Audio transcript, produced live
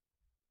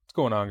What's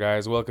going on,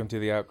 guys? Welcome to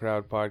the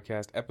Outcrowd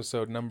Podcast,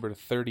 episode number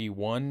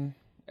 31.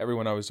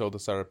 Everyone always told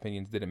us our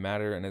opinions didn't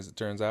matter, and as it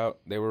turns out,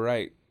 they were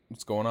right.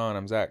 What's going on?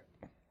 I'm Zach.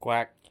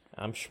 Quack.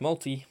 I'm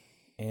Schmalti.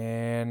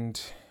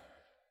 And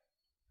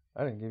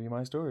I didn't give you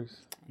my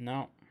stories.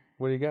 No.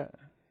 What do you got?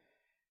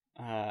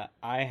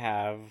 I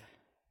have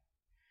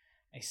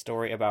a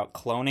story about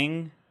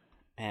cloning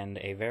and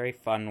a very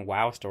fun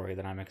WoW story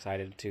that I'm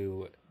excited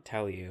to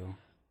tell you.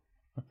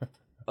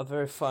 A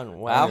very fun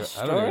WoW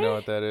story? I don't even know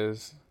what that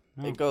is.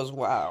 No. It goes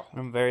wow.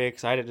 I'm very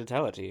excited to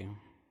tell it to you.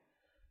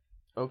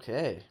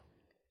 Okay.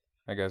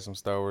 I got some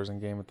Star Wars and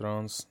Game of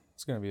Thrones.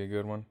 It's going to be a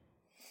good one.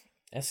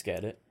 Let's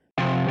get it.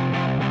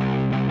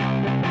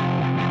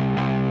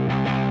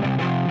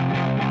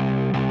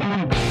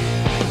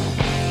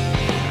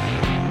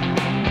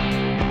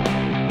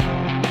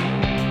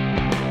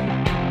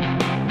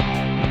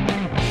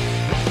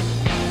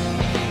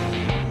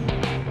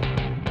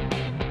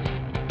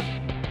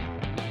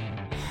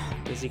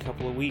 Busy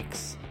couple of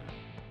weeks.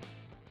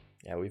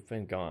 Yeah, we've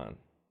been gone.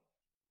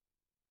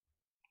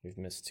 We've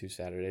missed 2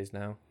 Saturdays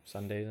now.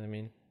 Sundays, I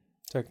mean.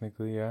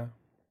 Technically, yeah.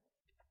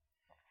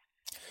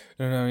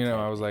 No,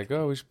 I was like,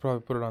 oh, we should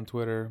probably put it on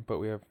Twitter, but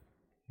we have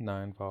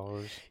 9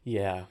 followers.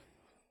 Yeah.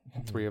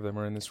 3 of them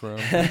are in this room.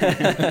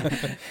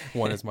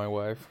 1 is my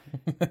wife.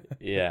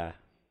 Yeah.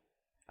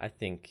 I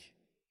think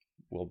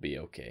we'll be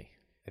okay.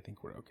 I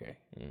think we're okay.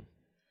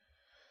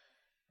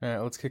 All right,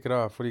 let's kick it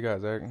off. What do you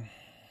got, Zach?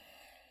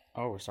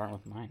 Oh, we're starting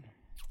with mine.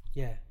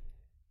 Yeah.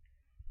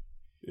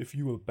 If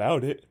you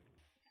about it.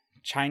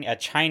 A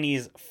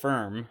Chinese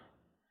firm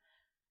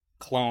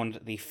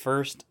cloned the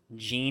first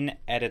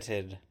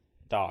gene-edited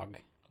dog.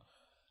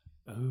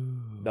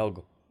 Ooh.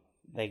 Belgo.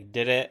 They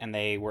did it, and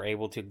they were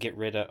able to get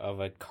rid of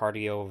a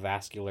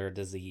cardiovascular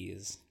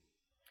disease.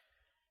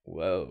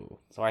 Whoa.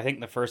 So I think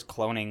the first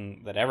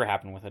cloning that ever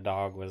happened with a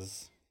dog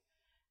was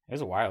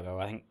a while ago.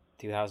 I think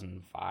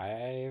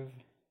 2005.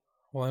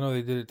 Well, I know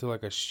they did it to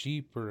like a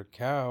sheep or a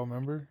cow,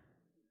 remember?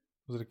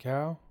 Was it a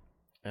cow?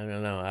 I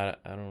don't know. I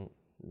don't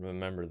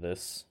remember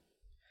this.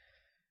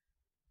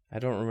 I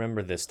don't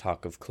remember this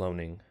talk of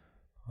cloning.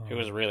 It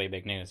was really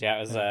big news. Yeah,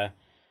 it was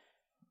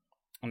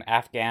an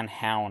Afghan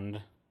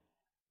hound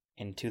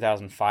in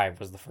 2005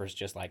 was the first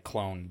just like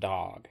cloned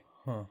dog.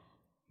 Huh.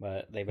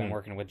 But they've been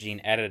working with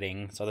gene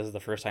editing, so this is the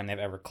first time they've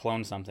ever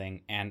cloned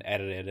something and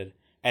edited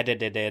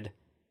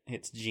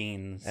its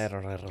genes.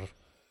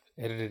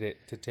 Edited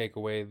it to take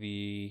away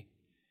the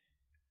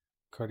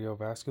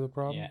cardiovascular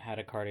problem? Yeah, it had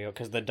a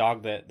because the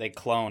dog that they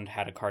cloned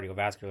had a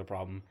cardiovascular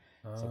problem.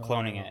 So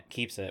cloning it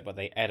keeps it, but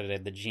they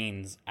edited the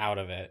genes out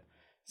of it.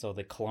 So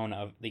the clone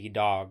of the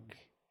dog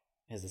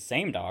is the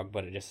same dog,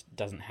 but it just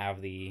doesn't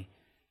have the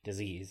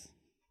disease,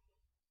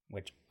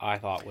 which I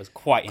thought was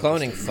quite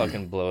Cloning interesting.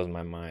 fucking blows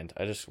my mind.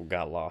 I just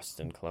got lost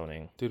in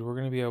cloning. Dude, we're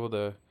going to be able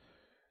to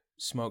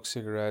smoke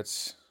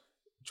cigarettes,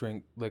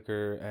 drink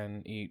liquor,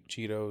 and eat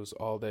Cheetos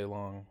all day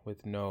long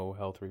with no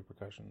health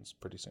repercussions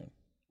pretty soon.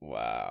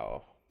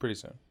 Wow. Pretty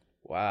soon.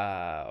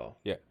 Wow.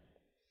 Yeah.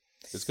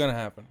 It's going to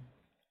happen.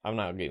 I'm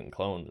not getting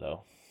cloned,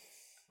 though.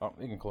 Oh,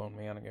 you can clone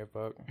me. I don't give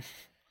a fuck.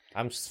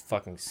 I'm just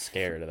fucking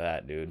scared of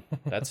that, dude.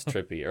 That's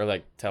trippy. Or,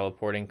 like,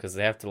 teleporting, because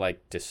they have to,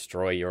 like,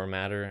 destroy your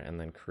matter and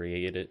then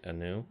create it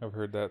anew. I've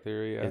heard that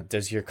theory, yeah.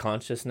 Does your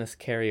consciousness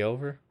carry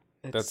over?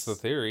 That's the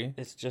theory.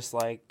 It's just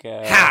like...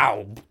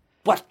 How?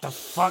 What the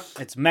fuck?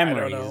 It's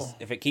memories. I don't know.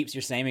 If it keeps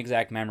your same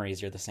exact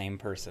memories, you're the same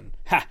person.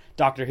 Ha!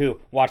 Doctor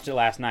Who. Watched it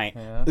last night.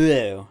 Yeah.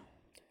 Ew.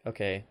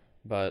 Okay,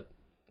 but...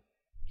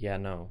 Yeah,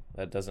 no,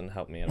 that doesn't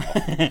help me at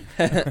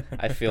all.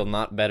 I feel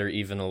not better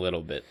even a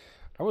little bit.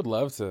 I would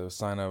love to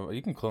sign up.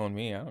 You can clone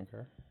me. I don't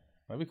care.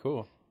 That'd be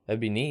cool.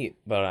 That'd be neat,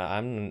 but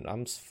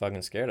I'm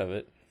fucking scared of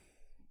it.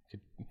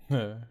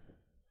 I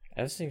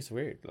just think it's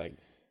weird. Like,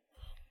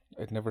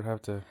 I'd never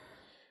have to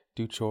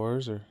do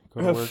chores or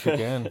go to work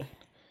again.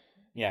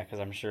 Yeah, because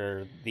I'm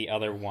sure the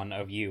other one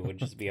of you would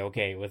just be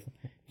okay with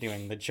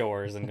doing the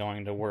chores and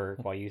going to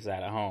work while you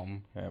sat at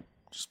home. Yep,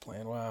 just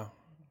playing WoW.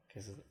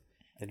 Because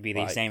it'd be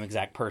the same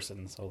exact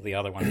person, so the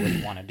other one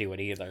wouldn't want to do it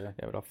either.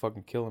 Yeah, but I'll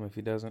fucking kill him if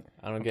he doesn't.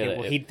 I don't get it.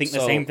 Well, he'd think the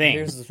same thing.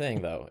 Here's the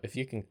thing, though. If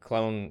you can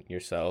clone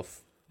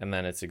yourself and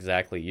then it's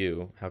exactly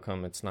you, how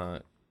come it's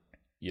not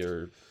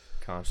your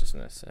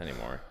consciousness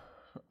anymore?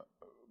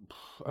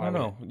 I don't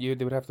know. They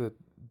would have to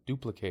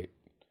duplicate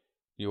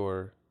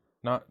your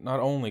not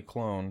only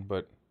clone,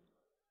 but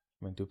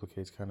I mean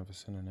duplicate's kind of a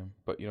synonym.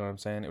 But you know what I'm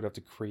saying? It would have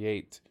to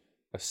create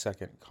a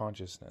second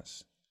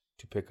consciousness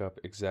to pick up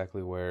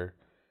exactly where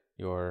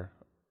your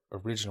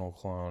original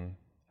clone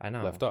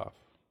left off.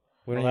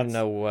 We don't even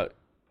know what.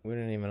 We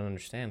didn't even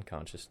understand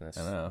consciousness.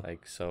 I know.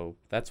 Like, so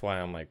that's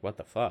why I'm like, what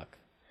the fuck?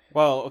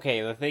 Well,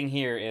 okay, the thing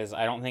here is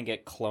I don't think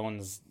it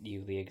clones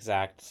you the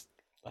exact...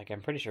 Like,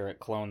 I'm pretty sure it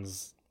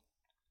clones...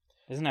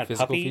 Isn't that a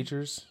physical puppy?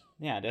 features?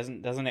 Yeah,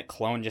 doesn't it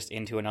clone just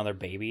into another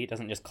baby? It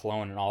doesn't just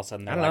clone and all of a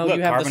sudden they're I don't like, know, look,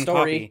 you have the carbon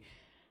story. copy.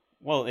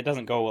 Well, it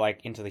doesn't go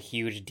like into the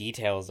huge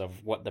details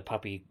of what the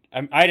puppy...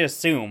 I'd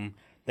assume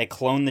they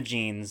clone the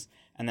genes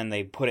and then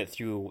they put it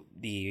through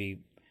the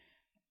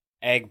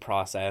egg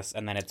process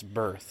and then it's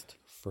birthed.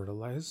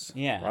 Fertilize?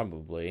 Yeah.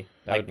 Probably.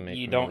 That Like would make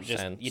you more don't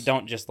just sense. you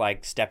don't just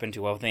like step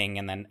into a thing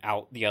and then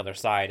out the other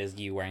side is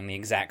you wearing the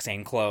exact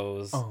same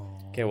clothes. Oh.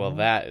 Okay, well,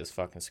 that is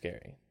fucking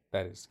scary.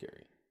 That is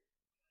scary.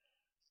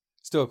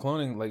 Still,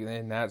 cloning, like,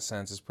 in that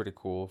sense, is pretty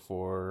cool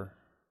for...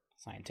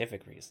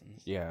 Scientific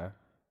reasons. Yeah.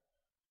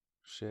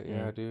 Shit,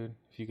 yeah, dude.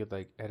 If you could,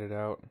 like, edit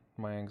out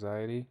my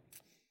anxiety.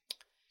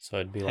 So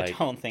it'd be I like...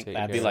 don't think take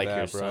that's It'd be like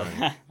that, your bro.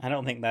 son. I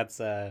don't think that's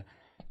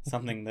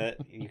something that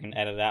you can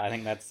edit out. I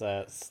think that's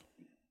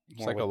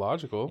more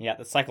Psychological. yeah,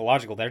 the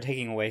psychological. They're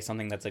taking away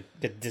something that's a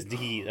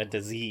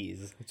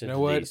disease. It's a You know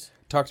what? disease.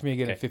 Talk to me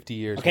again in Okay. 50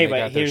 years Okay, when they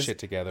but got their here's shit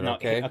together, no,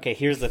 okay? okay.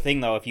 Here's the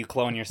thing, though: if you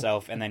clone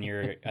yourself and then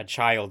you're a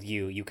child,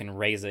 you can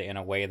raise it in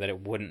a way that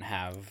it wouldn't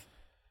have.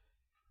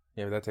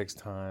 Yeah, but that takes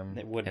time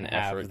It wouldn't And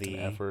have effort, the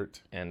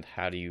effort. And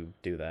how do you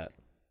do that?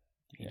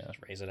 You Yeah. just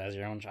raise it as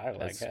your own child.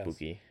 That's I guess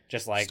spooky.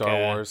 just like Star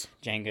Wars.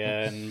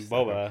 Jenga and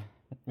Boba.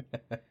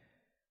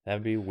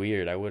 That'd be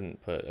weird. I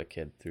wouldn't put a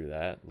kid through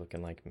that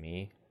looking like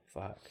me.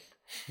 Fuck.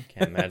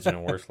 Can't imagine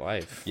a worse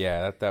life.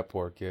 Yeah, that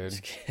poor kid.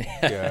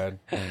 God.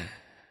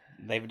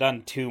 They've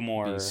done two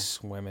more Be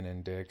swimming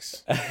in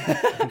dicks.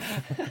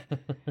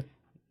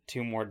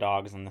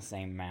 dogs in the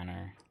same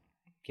manner,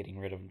 getting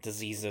rid of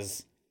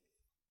diseases.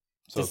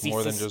 So it's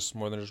more than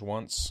just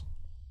once.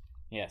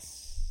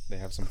 Yes. They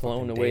have some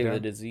Clone fucking away data. the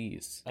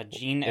disease. A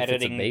gene If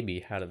editing it's a baby,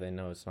 how do they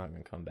know it's not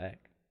going to come back?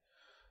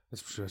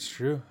 That's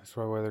true. That's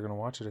probably why they're gonna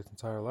watch it its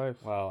entire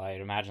life. Well,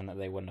 I'd imagine that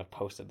they wouldn't have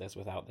posted this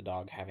without the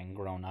dog having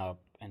grown up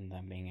and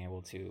them being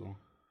able to.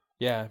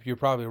 Yeah, you're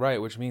probably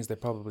right. Which means they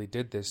probably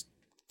did this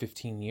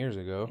 15 years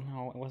ago.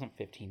 No, it wasn't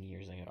 15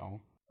 years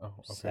ago. Oh,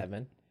 okay.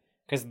 7.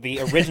 Because the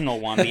original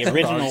one, the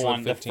Dogs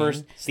live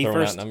 15?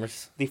 Throwing out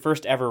numbers. the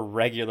first ever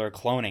regular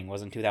cloning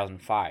was in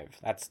 2005.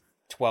 That's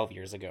 12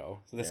 years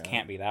ago. So this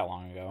can't be that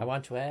long ago. I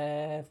want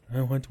 12.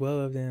 I want 12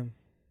 of them.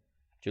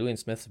 Julian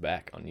Smith's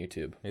back on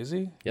YouTube. Is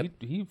he? Yep.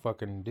 He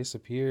fucking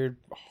disappeared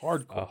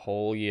hardcore. A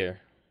whole year.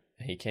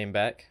 And he came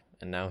back,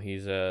 and now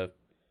he's a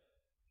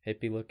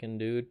hippie-looking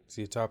dude. Is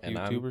he a top And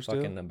YouTuber I'm still?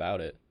 fucking about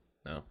it.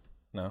 No.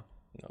 No.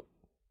 Nope.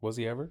 Was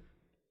he ever?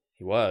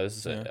 He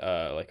was,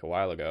 Yeah. like a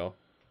while ago.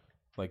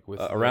 Like with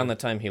Around the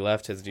time he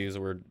left, his views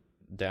were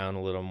down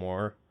a little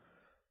more.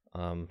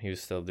 He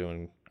was still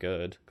doing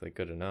good, like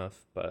good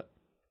enough, but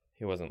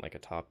he wasn't like a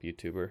top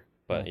YouTuber.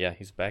 But yeah,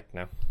 he's back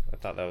now. I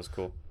thought that was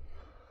cool.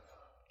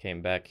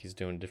 Came back. He's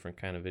doing a different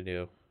kind of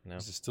video now.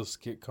 Is it still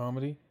skit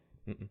comedy?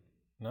 Mm-mm.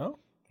 No.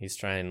 He's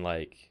trying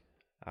like,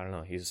 I don't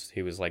know.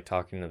 He was like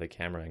talking to the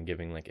camera and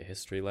giving like a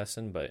history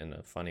lesson, but in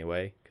a funny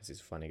way because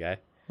he's a funny guy.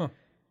 Huh.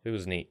 It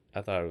was neat.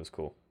 I thought it was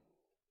cool.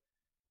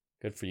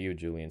 Good for you,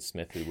 Julian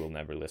Smith, who will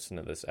never listen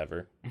to this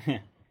ever.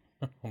 Well,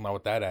 not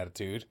with that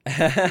attitude.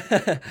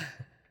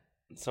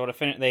 So to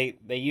finish,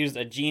 they used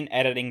a gene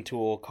editing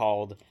tool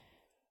called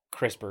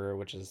CRISPR,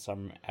 which is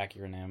some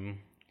acronym.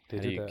 They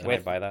Can did that. I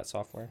buy that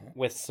software?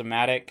 With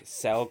somatic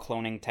cell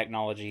cloning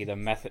technology, the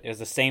method is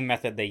the same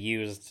method they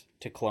used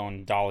to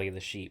clone Dolly the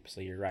sheep.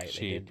 So you're right, they did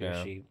Sheep, do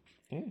yeah. a sheep.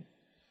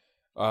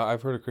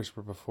 I've heard of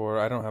CRISPR before.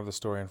 I don't have the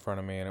story in front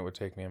of me, and it would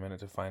take me a minute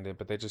to find it.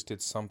 But they just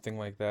did something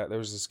like that. There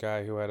was this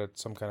guy who had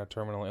some kind of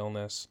terminal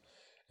illness,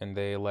 and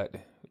they let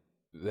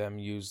them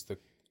use the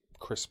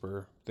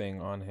CRISPR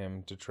thing on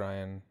him to try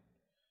and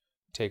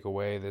take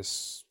away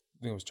this.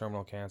 I think it was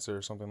terminal cancer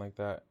or something like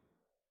that.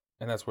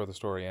 And that's where the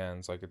story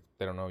ends. Like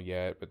they don't know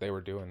yet, but they were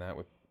doing that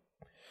with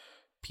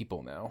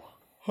people now.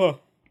 Huh.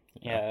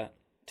 Yeah.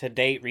 To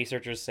date,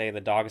 researchers say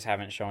the dogs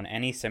haven't shown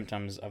any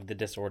symptoms of the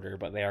disorder,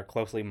 but they are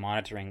closely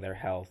monitoring their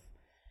health.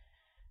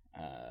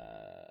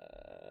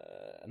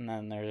 And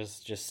then there's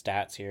just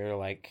stats here,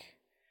 like...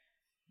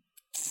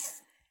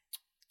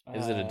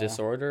 Is it a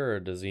disorder or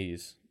a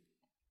disease?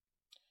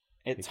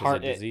 It's Because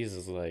hard. a disease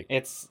is like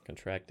It's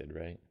contracted,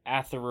 right?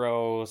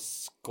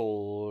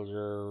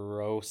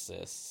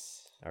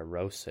 atherosclerosis,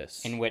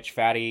 Arosis. in which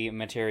fatty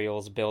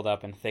materials build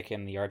up and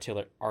thicken the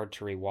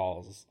artery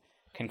walls.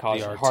 Can cause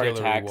The heart artillery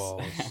attacks,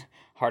 walls.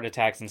 heart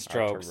attacks and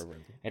strokes. Artery.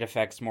 It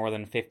affects more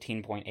than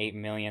 8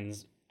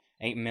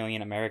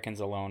 million Americans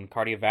alone.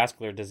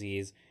 Cardiovascular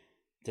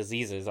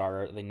diseases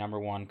are the number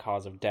one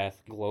cause of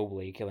death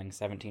globally, killing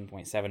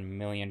 17.7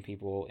 million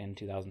people in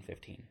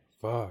 2015.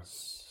 Fuck.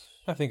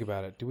 Now think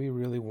about it. Do we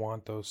really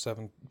want those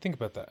 7? Think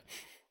about that.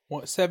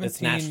 17.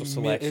 It's natural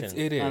selection.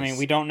 It is. I mean,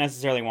 we don't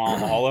necessarily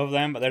want all of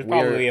them, but there's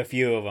probably a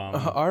few of them.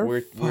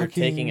 We're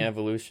taking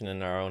evolution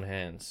in our own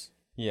hands.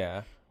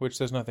 Yeah, which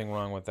there's nothing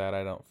wrong with that,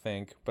 I don't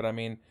think. But I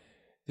mean,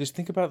 just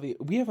think about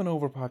we have an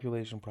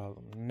overpopulation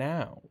problem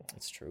now.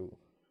 It's true.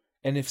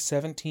 And if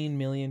 17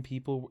 million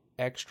people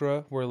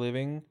extra were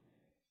living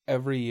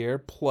every year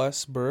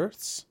plus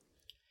births,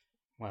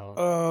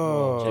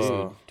 Well,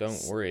 Dude,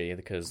 don't worry,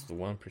 because the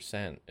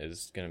 1%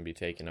 is going to be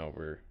taken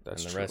over,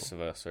 That's and the true. rest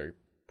of us are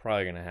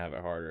probably going to have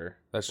it harder.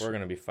 That's We're true.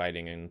 going to be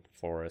fighting in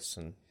forests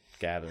and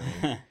gathering.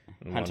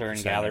 And Hunter and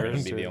 1% are gatherers.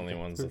 going to be the only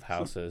ones with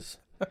houses.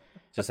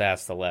 Just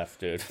ask the left,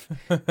 dude.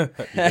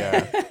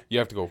 Yeah, you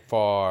have to go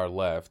far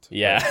left.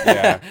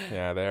 Yeah.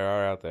 Yeah, they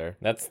are out there.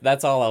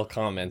 That's all I'll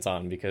comment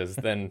on, because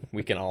then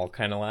we can all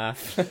kind of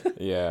laugh.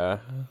 Yeah.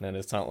 Then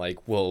it's not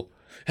like, well,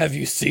 have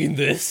you seen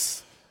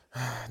this?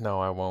 No,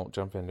 I won't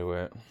jump into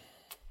it.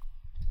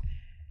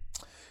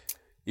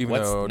 Even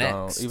What's though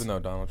next?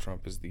 Donald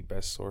Trump is the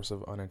best source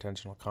of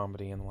unintentional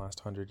comedy in the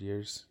last 100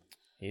 years,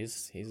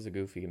 He's a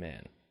goofy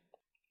man.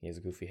 He has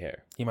goofy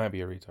hair. he might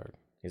be a retard.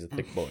 He's a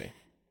thick boy.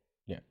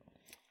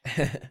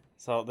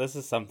 So this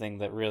is something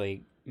that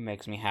really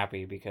makes me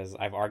happy because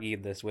I've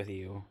argued this with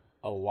you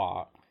a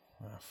lot.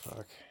 Oh,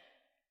 fuck.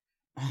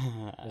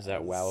 Is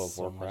that WoW of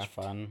So much Warcraft?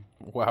 fun.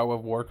 WoW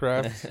of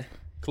Warcraft.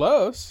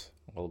 Close.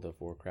 World of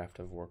Warcraft.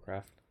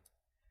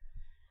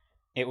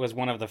 It was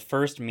one of the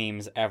first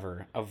memes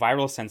ever, a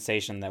viral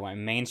sensation that went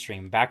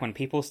mainstream back when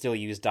people still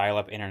used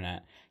dial-up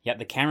internet. Yet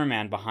the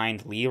cameraman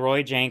behind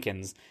Leeroy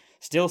Jenkins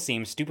still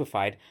seems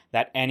stupefied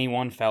that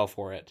anyone fell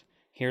for it.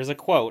 Here's a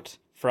quote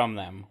from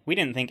them. "We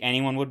didn't think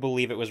anyone would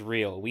believe it was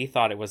real. We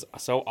thought it was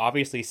so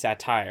obviously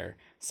satire,"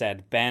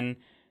 said Ben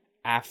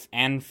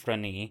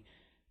Anfrani.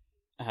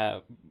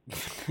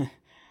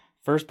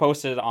 First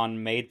posted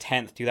on May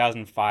 10th,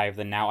 2005,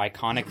 the now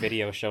iconic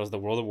video shows the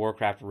World of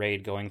Warcraft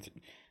raid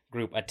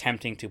group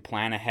attempting to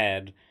plan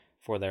ahead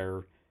for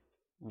their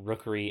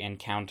rookery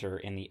encounter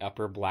in the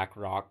Upper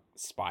Blackrock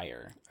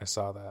Spire. I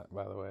saw that,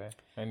 by the way.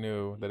 I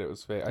knew that it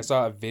was fake. I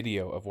saw a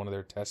video of one of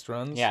their test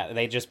runs. Yeah,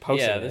 they just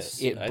posted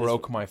It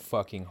broke my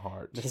fucking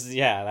heart. That's Didn't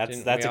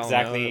we all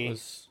exactly. know it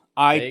was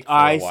I fake for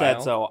a said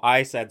while? so.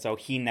 I said so.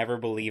 He never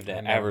believed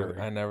it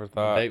ever. I never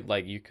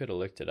thought. You could have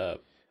looked it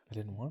up. I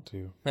didn't want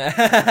to.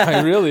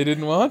 I really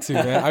didn't want to,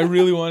 man. I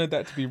really wanted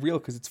that to be real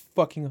because it's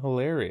fucking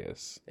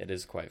hilarious. It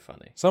is quite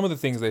funny. Some of the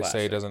things they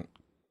say classic.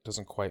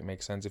 doesn't quite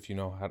make sense if you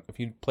know how. If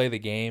you play the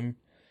game,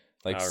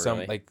 like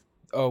Really?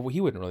 well,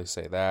 he wouldn't really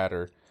say that,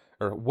 or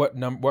what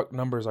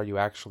numbers are you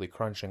actually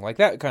crunching? Like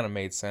that kind of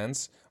made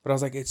sense, but I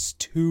was like, it's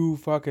too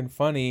fucking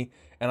funny,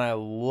 and I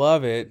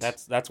love it.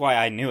 That's why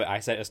I knew it.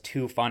 I said it was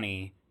too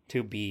funny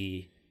to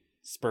be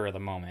spur of the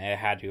moment. It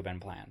had to have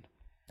been planned.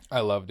 I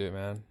loved it,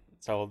 man.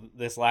 So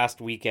this last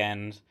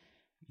weekend,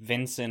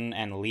 Vincent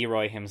and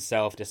Leeroy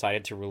himself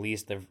decided to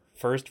release the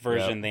first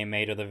version they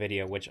made of the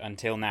video, which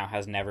until now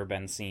has never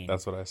been seen.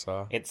 That's what I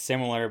saw. It's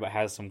similar but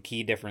has some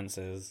key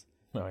differences.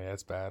 Oh yeah,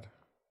 it's bad.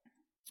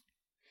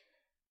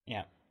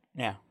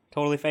 Yeah,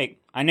 totally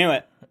fake. I knew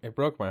it. It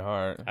broke my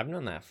heart. I've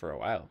known that for a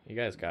while. You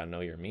guys gotta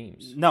know your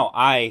memes. No,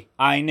 I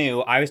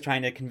knew. I was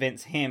trying to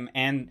convince him,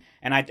 and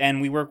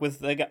we work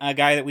with a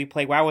guy that we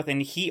play WoW with,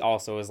 and he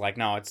also is like,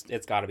 no,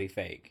 it's got to be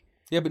fake.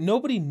 Yeah, but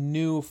nobody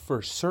knew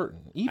for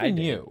certain. Even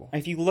you.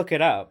 If you look it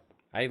up,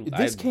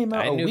 This came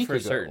out I a knew week for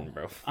ago. certain,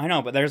 bro. I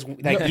know, but there's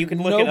like you can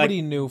look at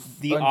Nobody like, knew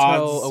the until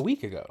odds- a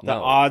week ago. the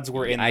odds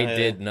were in. I the,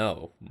 did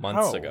know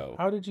months How? ago.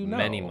 How did you know?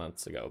 Many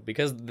months ago,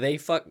 because they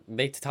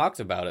talked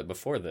about it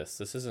before this.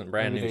 This isn't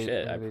brand Maybe new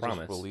shit. I maybe they promise.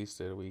 Just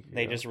released it a week ago.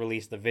 They just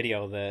released the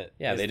video that.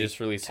 Yeah, is they the just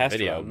released a test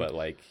video, run. but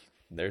like,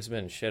 there's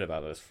been shit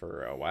about this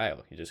for a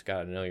while. You just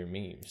gotta know your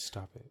memes.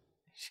 Stop it. You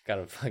just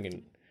gotta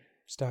fucking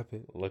Stop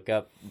it. look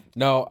up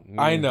No, meme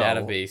I know.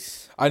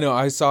 database. I know.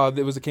 I saw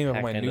it came up on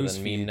Hack my into news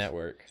the feed. meme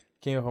network.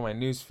 Came up on my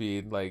news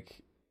feed like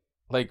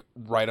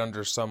right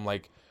under some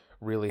like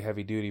really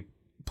heavy duty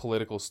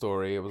political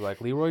story. It was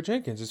like Leeroy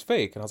Jenkins is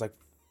fake, and I was like,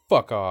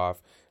 fuck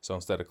off. So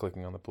instead of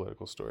clicking on the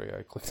political story,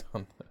 I clicked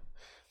on the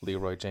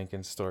Leeroy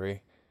Jenkins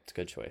story. It's a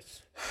good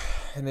choice.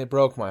 And it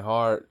broke my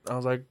heart. I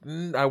was like,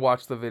 I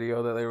watched the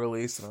video that they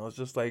released, and I was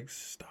just like,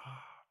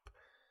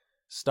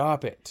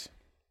 stop it.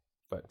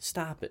 But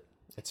Stop it.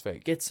 it's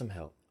fake. Get some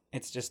help.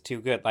 It's just too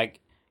good. Like,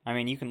 I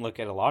mean, you can look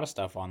at a lot of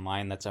stuff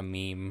online that's a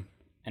meme,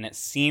 and it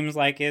seems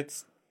like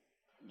it's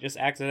just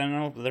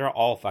accidental, but they're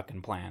all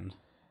fucking planned.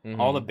 Mm-hmm.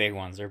 All the big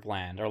ones are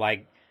planned, or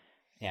like,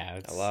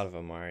 it's A lot of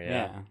them are,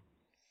 yeah.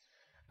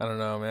 I don't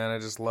know, man. I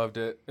just loved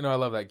it. You know, I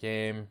love that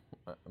game.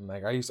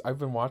 Like I've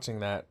been watching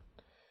that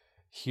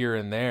here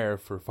and there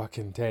for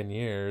fucking 10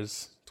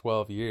 years,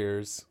 12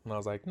 years, and I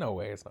was like, no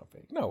way, it's not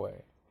fake. No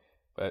way.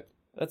 But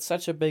That's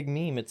such a big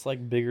meme. It's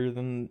like bigger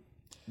than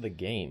the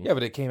game. yeah,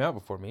 but it came out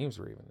before memes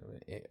were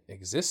even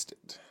existed.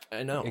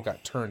 I know. It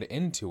got turned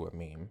into a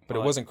meme, but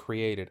Well, it wasn't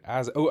created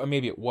as. Oh,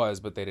 maybe it was,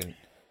 but they didn't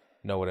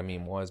know what a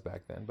meme was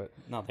back then. But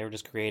No, they were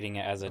just creating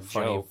it as a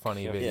funny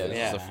joke. video. Yeah,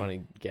 this is a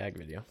funny gag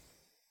video.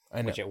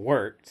 I know. Which it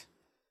worked,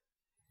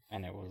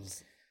 and it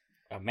was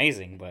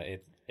amazing, but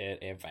it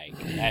fake.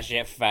 That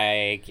shit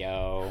fake,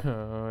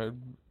 yo.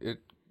 It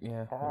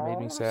made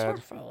me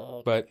sad.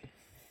 But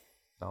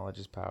knowledge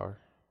is power.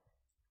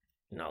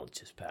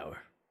 Knowledge is power.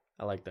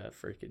 I like that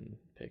freaking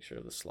picture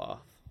of the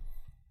sloth.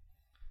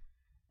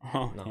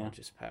 Oh, yeah. Knowledge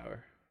is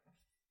power.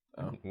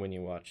 Oh. When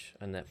you watch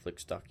a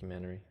Netflix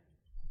documentary,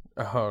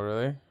 Oh,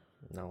 really?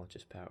 knowledge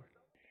is power.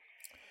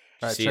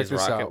 All right, See check his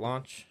this rocket out.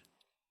 launch?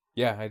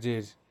 Yeah, I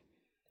did.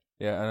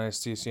 Yeah, and I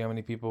see how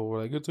many people were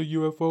like, "It's a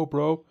UFO,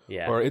 bro,"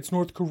 Yeah. or "It's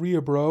North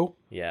Korea, bro."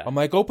 Yeah. I'm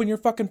like, open your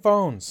fucking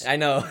phones. I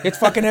know. It's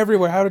fucking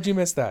everywhere. How did you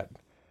miss that?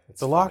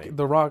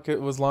 The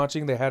rocket was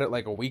launching. They had it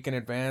like a week in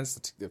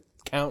advance. The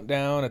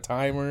countdown, a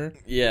timer.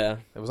 Yeah.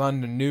 It was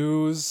on the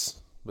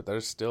news, but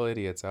there's still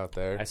idiots out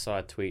there. I saw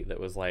a tweet that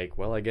was like,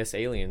 well, I guess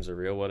aliens are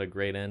real. What a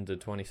great end to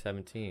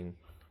 2017.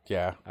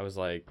 Yeah. I was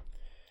like,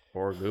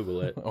 or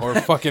Google it. Or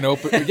fucking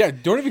open. Yeah,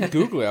 don't even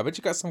Google it. I bet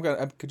you got some kind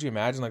of, could you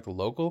imagine like the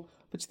local?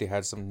 I bet you they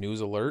had some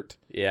news alert.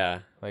 Yeah.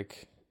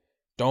 Like,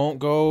 don't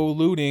go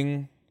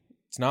looting.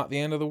 It's not the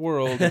end of the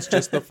world. It's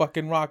just the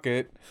fucking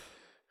rocket.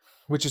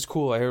 Which is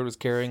cool. I heard it was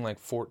carrying like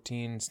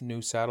 14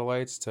 new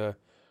satellites to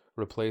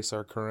replace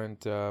our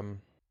current,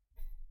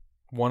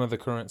 one of the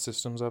current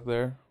systems up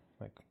there.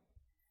 Like,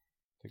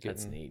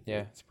 that's neat.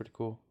 Yeah, it's pretty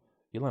cool.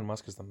 Elon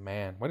Musk is the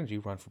man. Why didn't you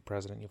run for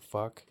president, you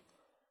fuck?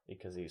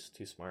 Because he's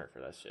too smart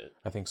for that shit.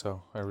 I think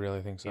so. I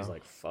really think so. He's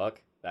like,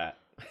 fuck that.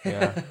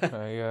 Yeah,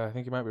 I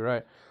think you might be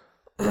right.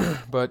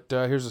 But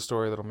here's a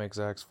story that'll make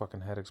Zach's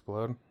fucking head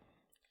explode.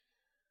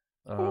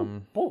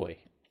 Oh, boy.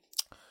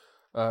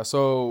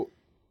 So,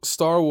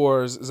 Star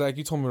Wars, Zach,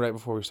 you told me right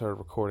before we started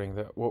recording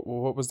that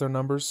what was their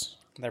numbers?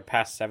 They're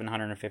past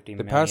 750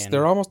 million.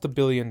 They're almost $1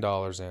 billion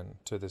in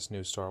to this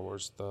new Star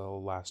Wars, The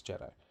Last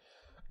Jedi.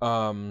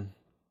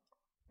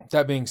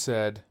 That being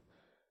said,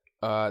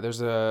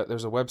 there's a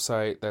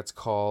website that's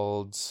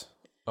called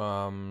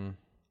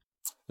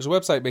there's a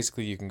website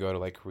basically you can go to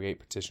like create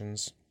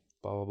petitions,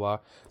 blah blah blah,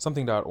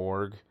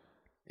 something.org.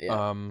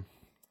 Yeah.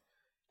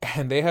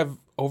 And they have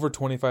over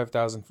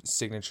 25,000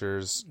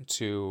 signatures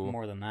to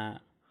more than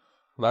that.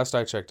 Last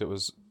I checked, it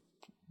was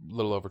a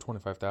little over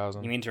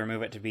 25,000. You mean to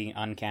remove it to be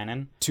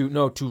uncanon?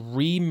 To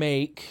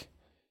remake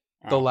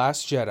The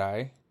Last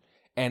Jedi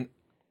and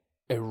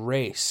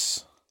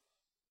erase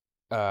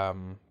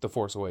The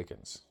Force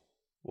Awakens.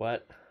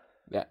 What?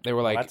 Yeah, they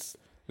were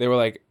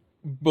like,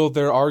 well,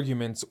 their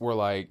arguments were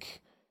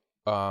like,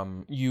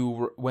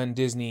 when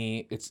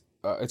Disney, it's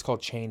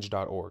called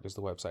change.org is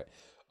the website.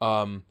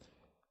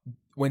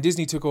 When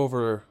Disney took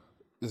over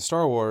the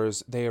Star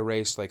Wars, they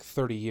erased like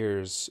 30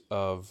 years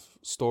of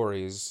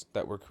stories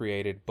that were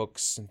created,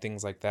 books and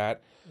things like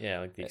that. Yeah,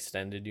 like the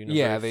extended universe.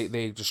 Yeah,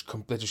 they just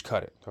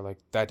cut it. They're like,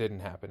 that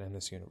didn't happen in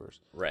this universe.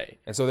 Right.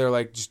 And so they're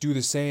like, just do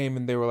the same.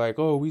 And they were like,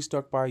 oh, we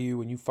stuck by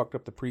you and you fucked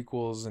up the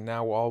prequels, and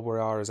now all we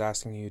are is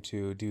asking you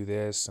to do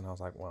this. And I was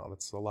like, well,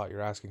 that's a lot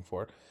you're asking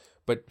for.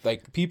 But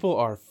like, people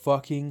are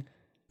fucking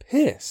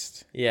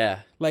pissed. Yeah.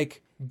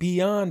 Like,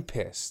 beyond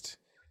pissed.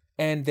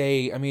 And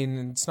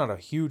it's not a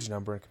huge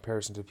number in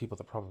comparison to people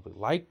that probably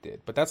liked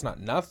it, but that's not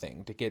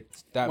nothing to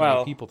get that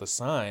many people to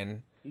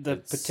sign. The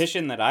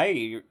petition that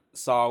I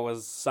saw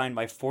was signed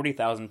by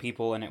 40,000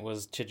 people, and it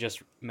was to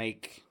just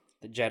make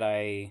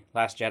the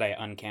Last Jedi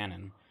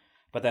uncanon.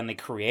 But then the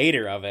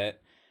creator of it,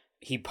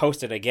 he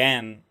posted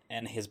again,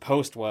 and his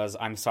post was,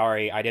 "I'm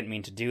sorry, I didn't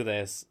mean to do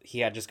this." He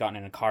had just gotten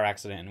in a car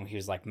accident, and he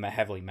was like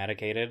heavily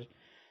medicated.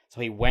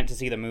 So he went to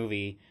see the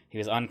movie. He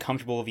was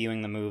uncomfortable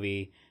viewing the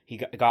movie. He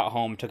got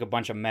home, took a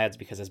bunch of meds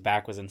because his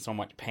back was in so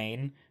much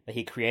pain that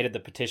he created the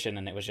petition,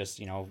 and it was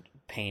just,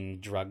 pain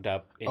drugged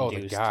up, induced.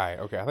 Oh, the guy.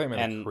 Okay, I thought you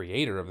meant the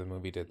creator of the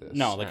movie did this.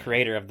 No, the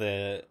creator of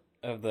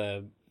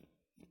the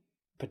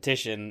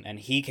petition, and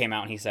he came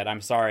out and he said,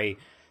 "I'm sorry,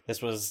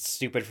 this was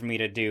stupid for me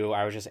to do.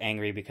 I was just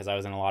angry because I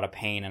was in a lot of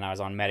pain and I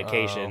was on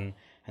medication."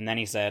 And then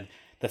he said,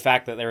 "The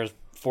fact that there was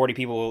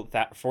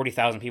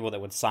 40,000 people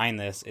that would sign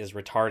this is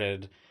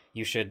retarded.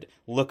 You should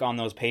look on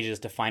those pages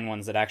to find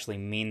ones that actually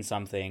mean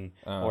something.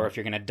 Or if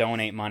you're going to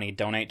donate money,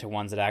 donate to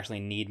ones that actually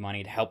need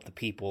money to help the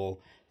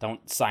people.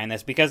 Don't sign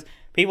this." Because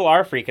people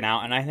are freaking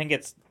out, and I think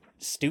it's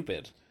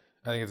stupid.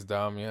 I think it's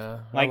dumb, yeah.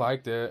 I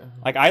liked it.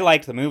 Like, I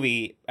liked the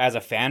movie as a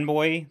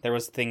fanboy. There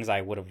was things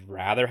I would have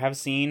rather have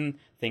seen,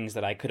 things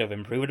that I could have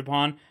improved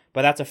upon.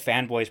 But that's a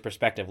fanboy's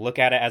perspective. Look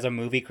at it as a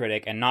movie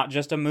critic, and not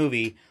just a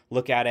movie.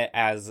 Look at it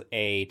as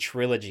a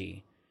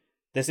trilogy.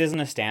 This isn't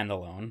a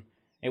standalone.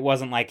 It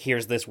wasn't like,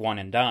 here's this one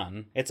and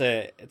done. It's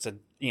a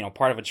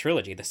part of a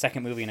trilogy, the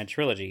second movie in a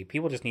trilogy.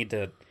 People just need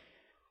to,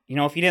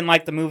 if you didn't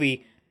like the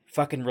movie,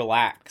 fucking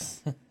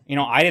relax.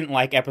 I didn't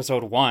like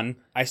episode 1.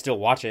 I still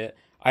watch it.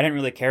 I didn't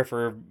really care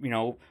for,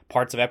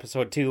 parts of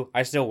episode 2.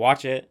 I still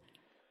watch it.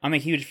 I'm a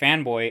huge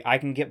fanboy. I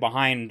can get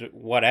behind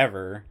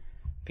whatever.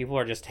 People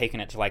are just taking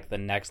it to like the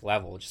next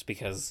level just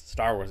because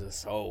Star Wars is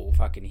so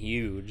fucking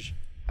huge.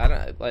 I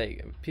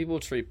don't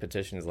people treat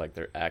petitions like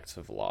they're acts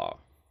of law.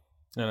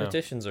 No.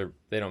 Petitions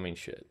they don't mean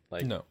shit.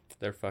 Like, no,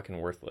 they're fucking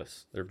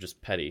worthless. They're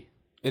just petty.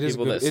 It is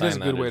People good. that It is a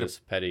sign good that way are to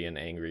just petty and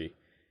angry.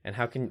 And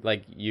how can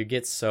you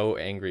get so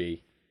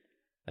angry?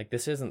 Like,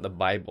 this isn't the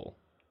Bible.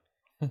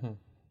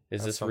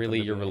 Is this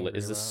really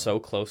is this so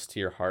close to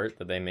your heart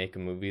that they make a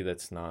movie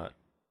that's not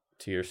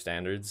to your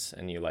standards,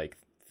 and you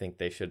think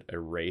they should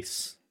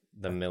erase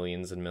the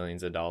millions and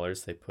millions of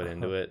dollars they put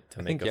into it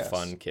to make a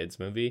fun kids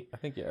movie? I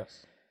think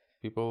yes.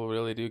 People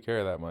really do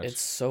care that much. It's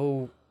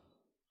so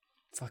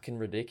fucking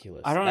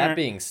ridiculous.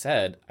 Being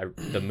said,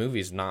 the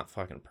movie's not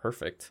fucking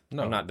perfect.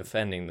 No. I'm not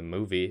defending the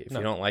movie. If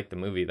you don't like the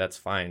movie, that's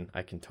fine.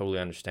 I can totally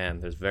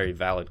understand. There's very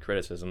valid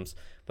criticisms,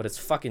 but it's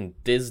fucking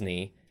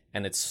Disney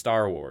and it's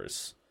Star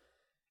Wars.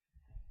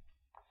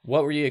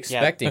 What were you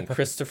expecting?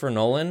 Christopher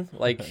Nolan?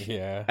 Like,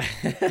 Yeah.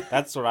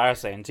 That's what I was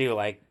saying too.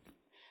 Like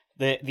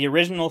the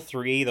original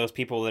three, those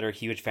people that are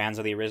huge fans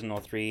of the original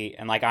three,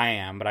 and like I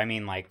am, but I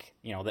mean like,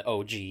 you know, the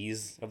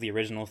OGs of the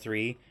original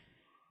three,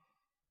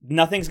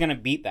 nothing's gonna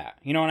beat that.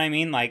 You know what I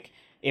mean? Like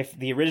if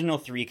the original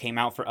three came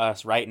out for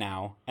us right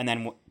now, and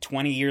then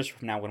 20 years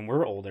from now when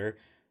we're older,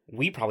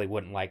 we probably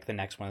wouldn't like the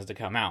next ones to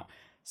come out.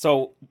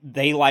 So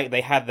they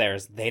had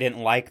theirs. They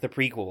didn't like the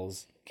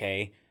prequels,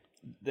 okay?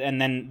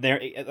 And then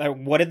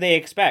what did they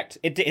expect?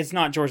 It's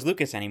not George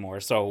Lucas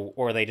anymore. So,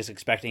 or are they just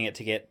expecting it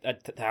to get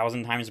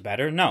 1,000 times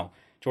better? No.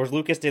 George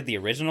Lucas did the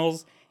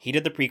originals. He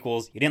did the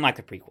prequels. You didn't like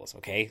the prequels,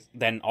 okay?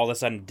 Then all of a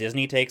sudden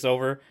Disney takes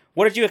over.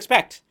 What did you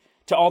expect?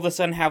 To all of a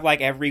sudden have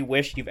like every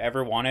wish you've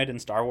ever wanted in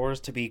Star Wars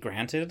to be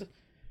granted?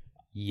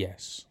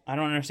 Yes. I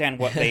don't understand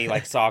what they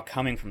like saw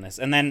coming from this.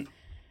 And then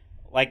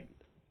like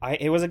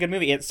it was a good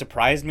movie. It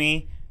surprised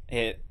me.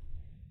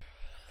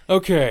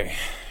 Okay.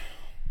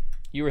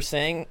 you were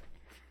saying,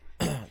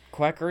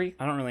 Quackery?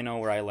 I don't really know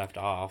where I left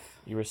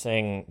off. You were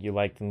saying you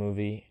liked the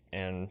movie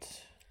and...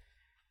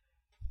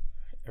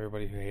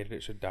 Everybody who hated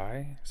it should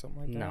die?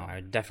 Something like that? No,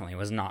 I definitely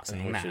was not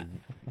saying we that. should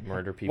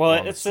murder people Well,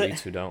 on the it's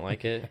streets who don't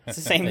like it. It's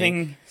the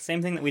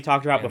same thing that we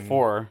talked about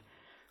before.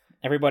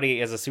 Everybody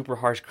is a super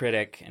harsh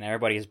critic, and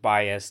everybody is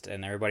biased,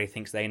 and everybody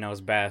thinks they knows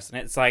best. And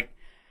it's like,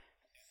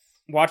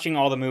 watching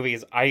all the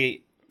movies,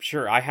 I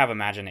have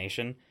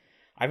imagination.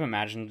 I've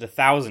imagined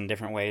 1,000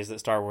 different ways that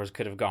Star Wars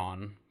could have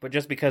gone. But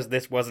just because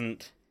this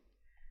wasn't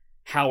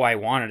how I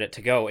wanted it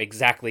to go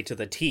exactly to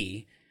the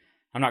T,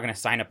 I'm not going to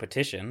sign a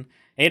petition.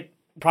 It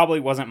probably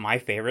wasn't my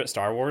favorite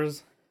Star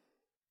Wars.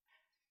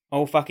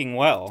 Oh, fucking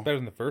well. It's better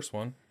than the first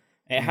one.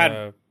 It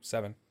had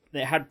 7.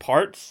 It had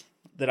parts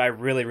that I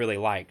really, really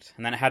liked.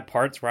 And then it had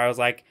parts where I was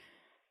like,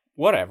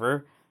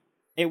 whatever.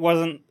 It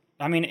wasn't...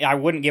 I mean, I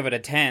wouldn't give it a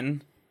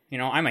 10. You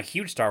know, I'm a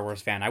huge Star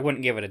Wars fan. I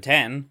wouldn't give it a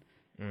 10.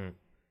 Mm.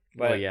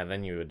 But, well, yeah,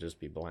 then you would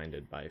just be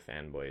blinded by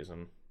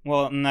fanboyism.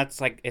 Well, and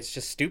that's like... It's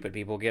just stupid.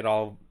 People get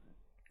all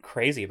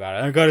crazy about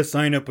it. I gotta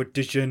sign a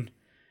petition.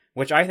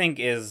 Which I think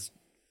is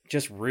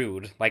just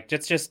rude. Like,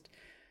 it's just...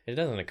 It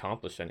doesn't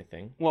accomplish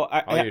anything. Well,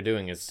 all you're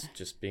doing is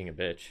just being a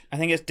bitch. I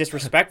think it's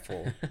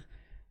disrespectful.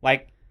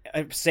 Like,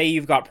 say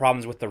you've got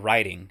problems with the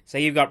writing.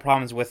 Say you've got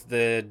problems with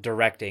the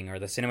directing or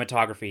the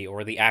cinematography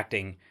or the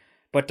acting.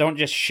 But don't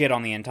just shit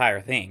on the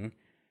entire thing.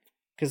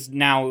 Because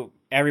now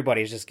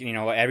everybody's just, you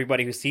know,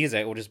 everybody who sees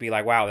it will just be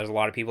like, wow, there's a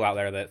lot of people out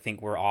there that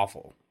think we're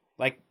awful.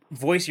 Like,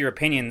 voice your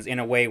opinions in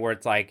a way where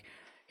it's like,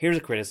 here's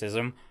a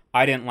criticism.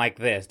 I didn't like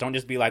this. Don't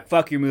just be like,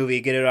 fuck your movie,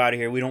 get it out of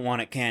here. We don't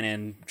want it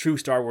canon. True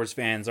Star Wars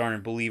fans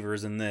aren't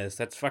believers in this.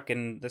 That's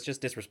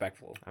just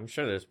disrespectful. I'm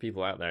sure there's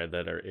people out there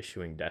that are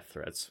issuing death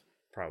threats.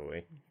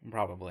 Probably.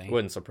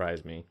 Wouldn't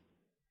surprise me.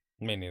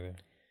 Me neither.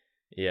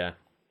 Yeah.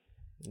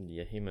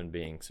 Yeah, human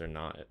beings are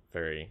not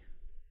very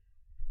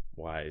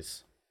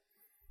wise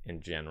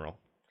in general.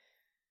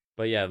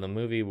 But yeah, the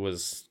movie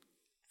was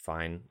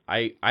fine.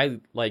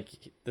 I like,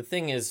 the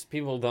thing is,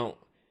 people don't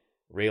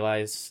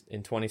realize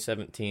in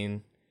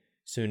 2017,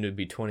 soon to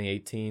be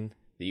 2018,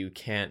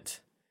 that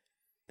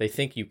they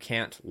think you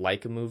can't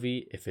like a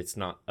movie if it's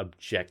not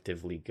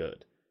objectively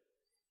good.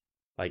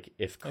 Like,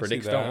 if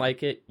critics don't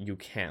like it, you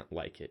can't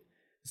like it.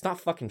 It's not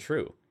fucking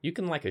true. You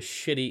can like a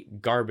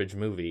shitty garbage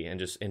movie and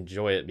just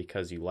enjoy it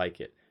because you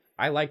like it.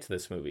 I liked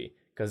this movie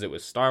because it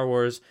was Star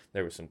Wars,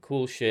 there was some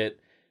cool shit,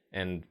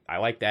 and I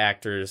like the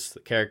actors, the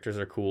characters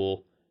are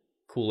cool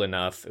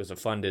enough. It was a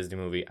fun Disney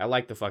movie. I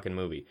like the fucking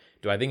movie.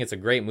 Do I think it's a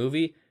great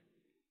movie?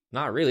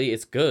 Not really.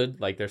 It's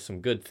good. Like, there's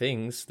some good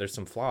things. There's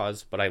some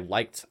flaws. But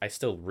I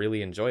still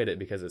really enjoyed it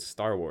because it's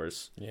Star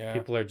Wars. Yeah.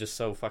 People are just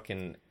so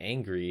fucking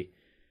angry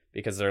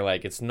because they're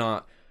like, it's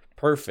not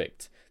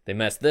perfect. They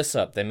messed this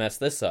up.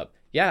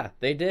 Yeah,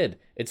 they did.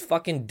 It's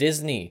fucking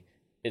Disney.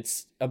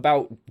 It's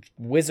about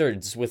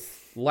wizards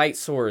with light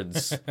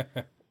swords.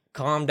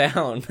 Calm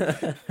down.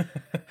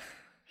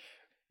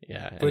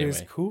 Yeah, but anyway,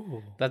 it's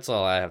cool. That's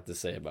all I have to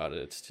say about it.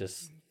 It's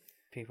just...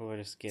 People are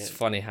just It's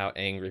funny how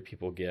angry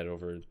people get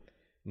over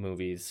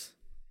movies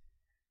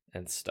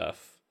and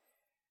stuff.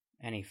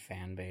 Any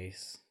fan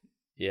base.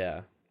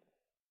 Yeah.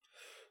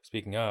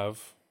 Speaking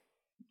of,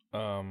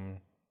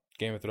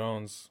 Game of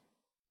Thrones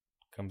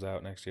comes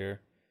out next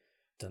year.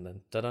 Dun,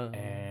 dun, dun, dun.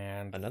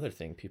 And another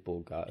thing people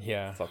got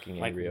fucking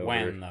like angry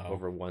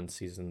over one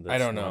season that's I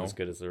don't know. not as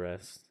good as the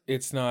rest.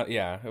 It's not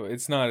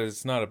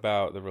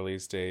about the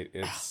release date.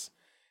 It's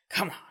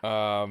come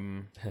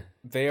on.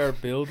 They are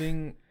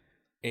building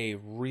a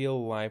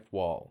real life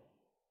wall.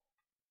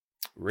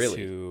 Really?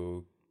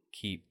 To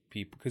keep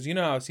people, because you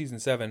know how season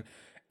 7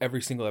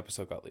 every single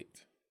episode got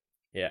leaked.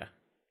 Yeah.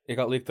 It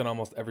got leaked on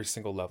almost every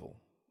single level.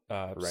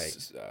 Right.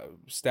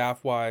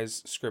 Staff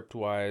wise, script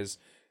wise,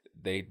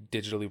 they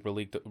digitally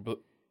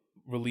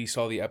released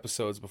all the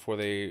episodes before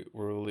they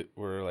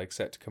were like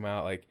set to come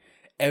out. Like,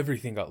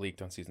 everything got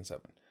leaked on season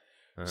 7.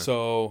 Uh-huh.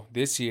 So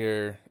this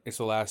year it's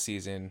the last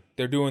season.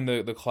 They're doing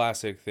the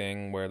classic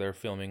thing where they're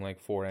filming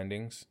like 4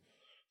 endings.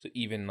 So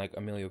even like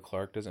Amelia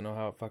Clark doesn't know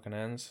how it fucking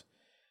ends.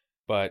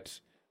 But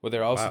what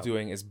they're also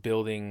doing is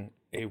building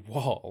a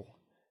wall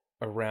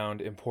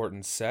around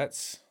important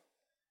sets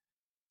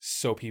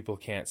so people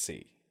can't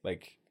see.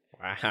 Like,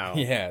 wow.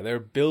 Yeah, they're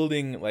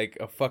building like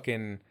a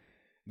fucking.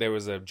 There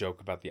was a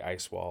joke about the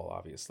ice wall,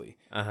 obviously,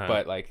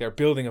 but like they're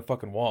building a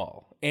fucking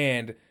wall,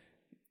 and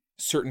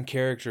certain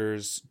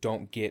characters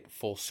don't get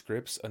full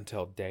scripts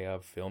until day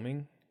of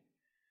filming,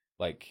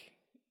 like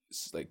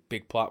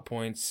big plot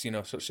points,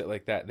 so shit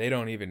like that. They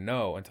don't even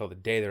know until the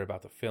day they're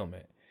about to film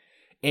it,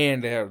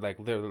 and they're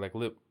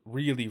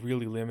really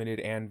really limited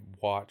and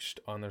watched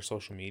on their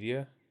social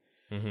media.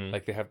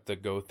 Like they have to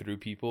go through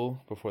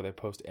people before they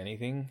post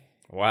anything.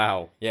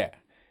 Wow. Yeah.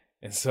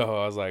 And so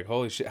I was like,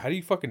 holy shit, how do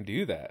you fucking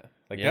do that?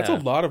 Like, that's a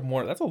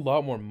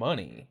lot more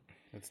money.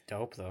 That's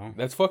dope, though.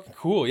 That's fucking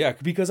cool, yeah.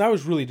 Because I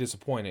was really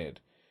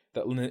disappointed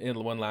that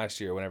in one last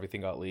year when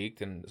everything got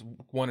leaked and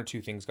one or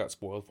two things got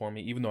spoiled for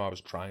me, even though I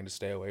was trying to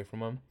stay away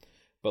from them.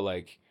 But,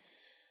 like,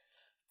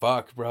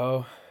 fuck,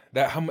 bro.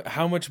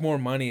 How much more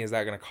money is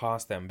that going to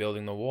cost them?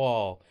 Building the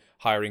wall,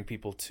 hiring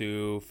people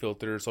to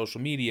filter social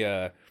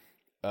media,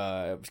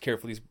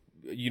 carefully...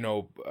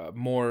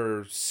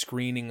 more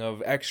screening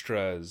of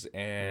extras,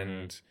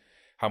 and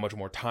how much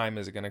more time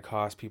is it going to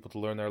cost people to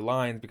learn their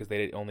lines because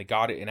they only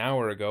got it an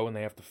hour ago and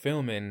they have to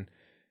film in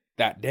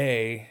that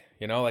day.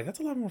 Like, that's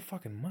a lot more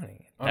fucking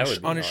money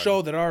on a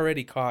show that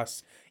already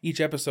costs,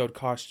 each episode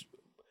costs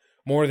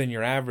more than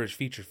your average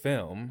feature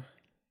film.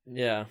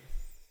 Yeah.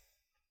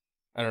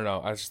 I don't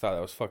know. I just thought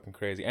that was fucking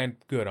crazy, and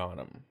good on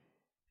them.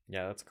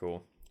 Yeah, that's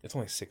cool. It's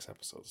only 6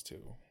 episodes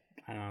too.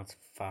 I know, it's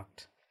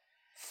fucked.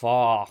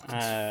 Fucked.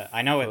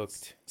 I know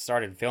it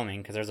started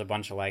filming because there's a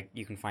bunch of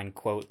you can find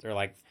quotes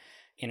or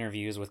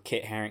interviews with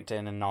Kit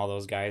Harington and all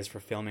those guys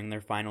for filming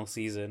their final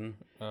season.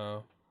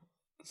 Oh.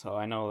 So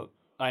I know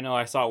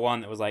I saw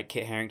one that was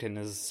Kit Harington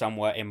is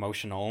somewhat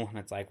emotional, and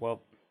it's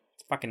well,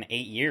 it's fucking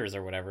 8 years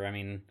or whatever. I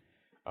mean,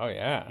 oh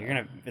yeah,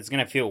 it's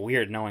gonna feel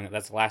weird knowing that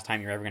that's the last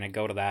time you're ever gonna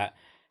go to that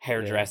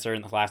hairdresser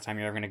and the last time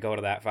you're ever gonna go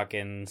to that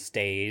fucking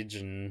stage.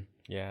 And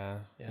yeah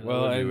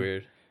well, that'd be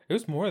weird. It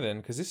was more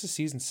than, because this is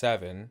season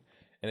 7.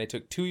 And they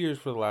took 2 years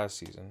for the last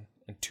season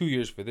and 2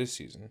 years for this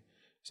season.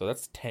 So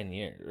that's 10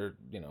 years, or,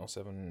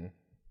 7,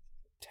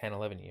 10,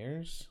 11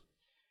 years,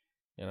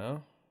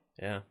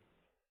 Yeah.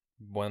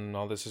 When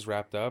all this is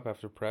wrapped up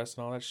after press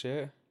and all that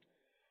shit.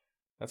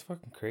 That's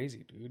fucking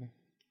crazy, dude.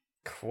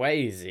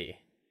 Crazy.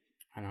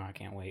 I know, I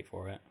can't wait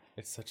for it.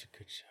 It's such a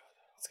good show,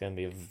 though. It's going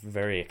to be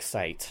very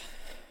exciting.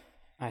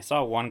 I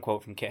saw one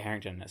quote from Kit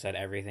Harington that said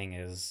everything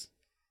is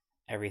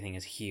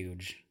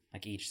huge.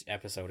 Like, each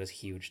episode is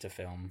huge to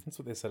film. That's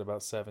what they said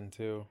about 7,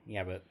 too.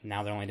 Yeah, but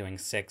now they're only doing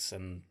 6,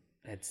 and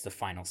it's the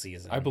final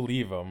season. I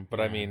believe them,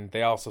 but I mean,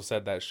 they also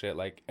said that shit,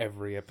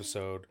 every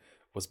episode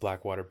was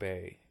Blackwater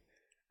Bay.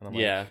 And I'm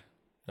like,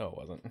 no, it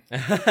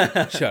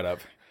wasn't. Shut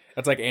up.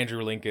 That's like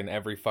Andrew Lincoln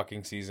every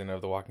fucking season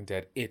of The Walking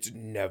Dead. It's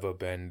never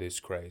been this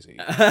crazy.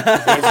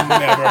 It's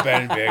never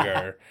been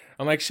bigger.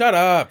 I'm like, shut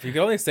up. You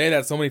can only say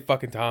that so many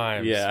fucking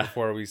times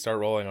before we start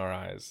rolling our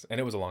eyes. And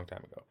it was a long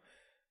time ago.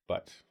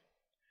 But...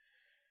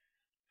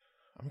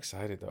 I'm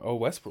excited, though. Oh,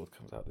 Westworld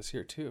comes out this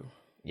year, too.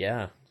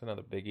 Yeah. It's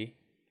another biggie.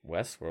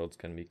 Westworld's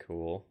going to be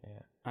cool.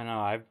 Yeah. I know,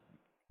 I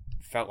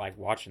felt like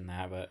watching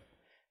that, but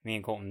me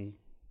and Colton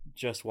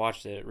just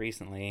watched it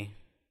recently,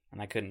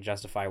 and I couldn't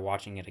justify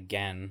watching it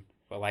again.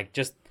 But,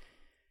 just...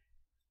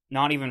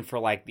 Not even for,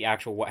 the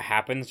actual what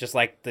happens, just,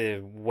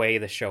 the way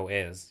the show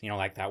is.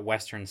 That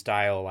Western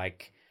style,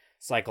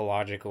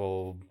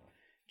 psychological...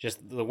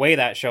 Just the way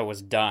that show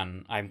was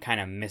done, I'm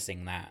kind of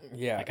missing that.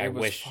 Yeah, I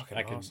wish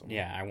I could... Awesome.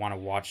 Yeah, I want to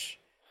watch...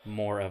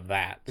 more of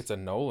that. It's a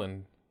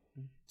Nolan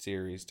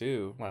series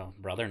too. Well,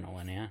 Brother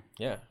Nolan, yeah.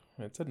 Yeah,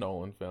 it's a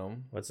Nolan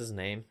film. What's his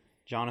name?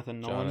 Jonathan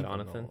Nolan.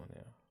 Jonathan.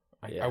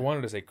 Nolan, I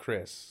wanted to say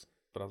Chris,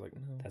 but I was like,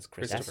 no. That's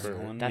Christopher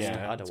Nolan. That's the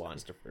other one.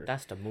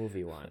 That's the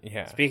movie one.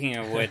 Yeah. Speaking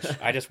of which,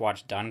 I just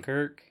watched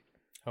Dunkirk.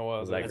 How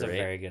was that? It's a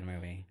very good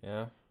movie.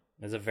 Yeah.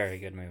 It's a very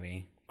good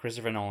movie.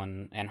 Christopher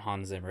Nolan and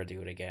Hans Zimmer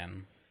do it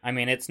again. I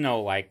mean, it's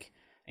no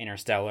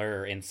Interstellar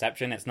or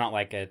Inception. It's not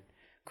like a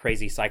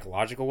crazy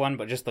psychological one,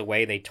 but just the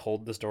way they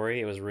told the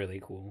story, it was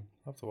really cool.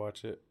 I'll have to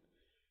watch it.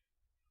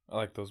 I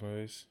like those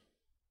movies.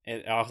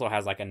 It also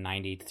has a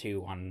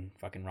 92 on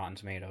fucking Rotten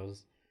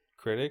Tomatoes.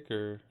 Critic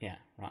or? Yeah,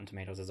 Rotten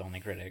Tomatoes is only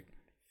critic.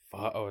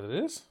 Oh, it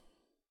is?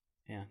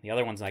 Yeah, the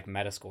other one's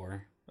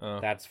Metascore. Oh.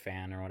 That's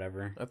fan or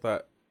whatever. I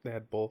thought they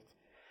had both.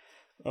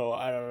 Oh,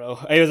 I don't know.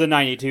 It was a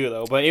 92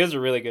 though, but it was a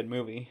really good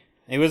movie.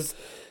 It was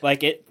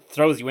it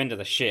throws you into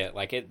the shit.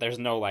 There's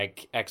no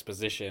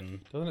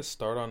exposition. Doesn't it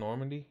start on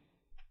Normandy?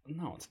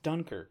 No, it's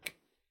Dunkirk.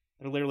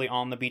 They're literally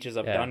on the beaches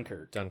of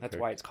Dunkirk. That's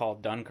why it's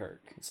called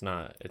Dunkirk. It's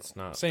not.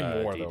 Say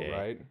more D-Day. though,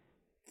 right?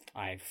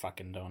 I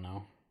fucking don't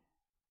know.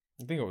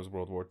 I think it was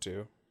World War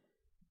II.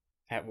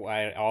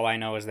 All I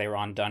know is they were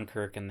on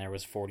Dunkirk and there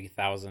was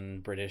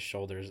 40,000 British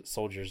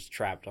soldiers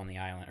trapped on the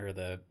island or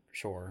the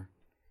shore.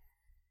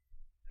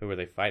 Who were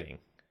they fighting?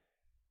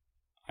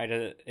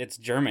 It's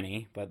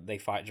Germany, but they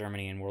fought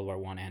Germany in World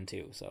War I and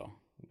II. So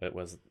It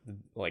was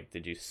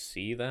did you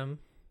see them?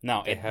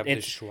 No, They have the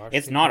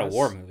it's not a swastikas?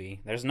 war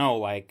movie. There's no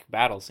like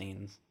battle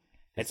scenes.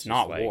 It's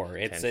not just, like, war.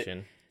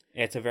 tension.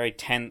 It's a very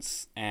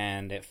tense,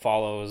 and it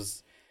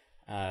follows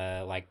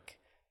like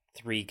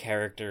 3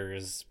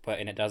 characters,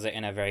 and it does it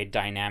in a very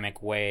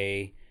dynamic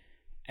way,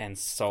 and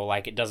so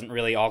like it doesn't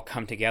really all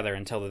come together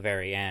until the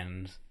very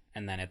end,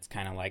 and then it's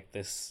kind of like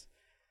this.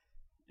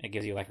 It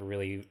gives you like a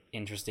really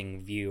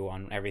interesting view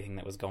on everything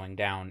that was going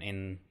down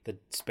in the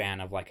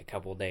span of like a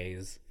couple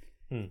days,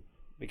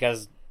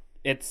 because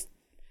it's.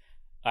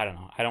 I don't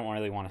know. I don't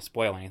really want to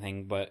spoil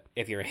anything, but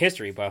if you're a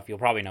history buff, you'll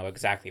probably know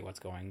exactly what's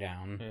going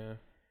down.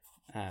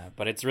 Yeah.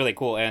 But it's really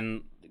cool,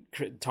 and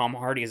Tom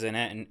Hardy's in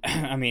it, and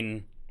I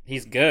mean,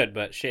 he's good,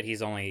 but shit,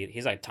 he's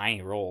like a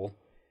tiny role.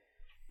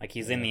 Like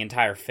he's in the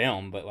entire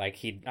film, but like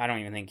I don't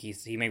even think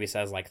he maybe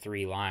says like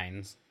 3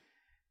 lines.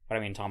 But I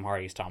mean, Tom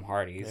Hardy's Tom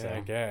Hardy. Yeah, so. I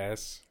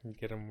guess.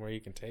 Get him where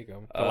you can take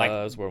him. But, like-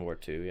 It was World War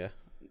II, yeah.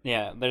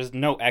 Yeah, there's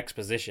no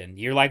exposition.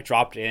 You're like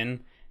dropped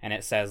in, and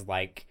it says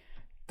like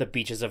the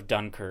beaches of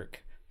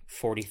Dunkirk,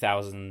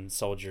 40,000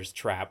 soldiers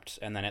trapped,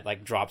 and then it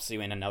like drops you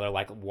in another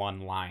like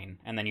 1 line,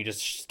 and then you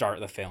just start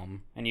the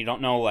film, and you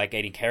don't know like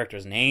any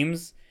characters'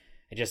 names.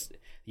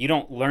 You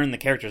don't learn the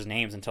characters'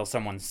 names until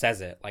someone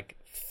says it like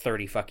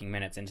 30 fucking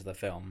minutes into the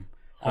film.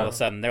 All of a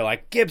sudden, they're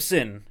like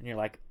Gibson, and you're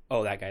like,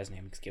 oh, that guy's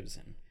name is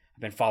Gibson.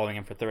 I've been following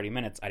him for 30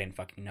 minutes. I didn't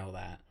fucking know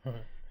that.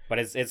 But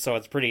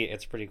it's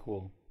pretty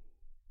cool.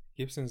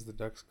 Gibson's the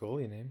Ducks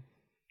goalie name.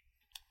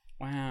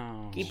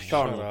 Wow.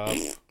 Shut up.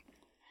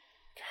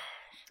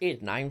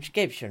 His name's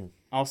Gibson.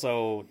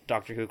 Also,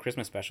 Doctor Who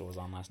Christmas special was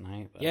on last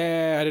night. But...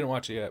 Yeah, I didn't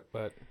watch it yet,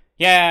 but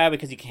Yeah,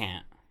 because you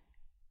can't.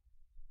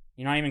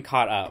 You're not even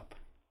caught up.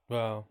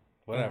 well,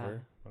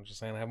 whatever. I'm just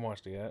saying I haven't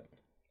watched it yet.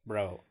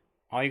 Bro,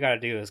 all you gotta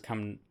do is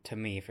come to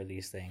me for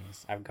these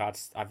things. I've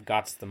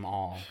got them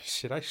all.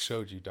 Shit, I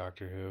showed you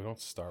Doctor Who. Don't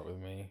start with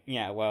me.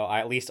 Yeah, well,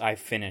 at least I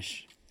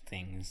finish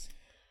things.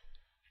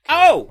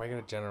 Oh! Why you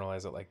gotta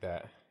generalize it like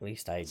that? At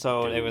least I.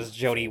 So do it was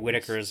Jodie things.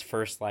 Whittaker's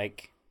first,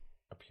 like,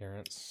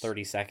 Appearance.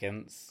 30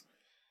 seconds.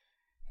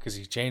 Because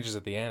he changes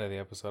at the end of the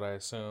episode, I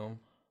assume.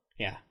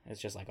 Yeah, it's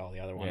just like all the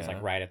other ones, Yeah.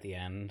 like right at the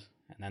end.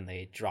 And then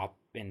they drop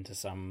into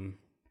some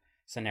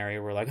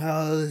scenario where, like,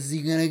 how is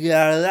he gonna get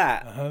out of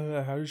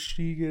that? How does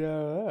she get out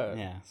of that?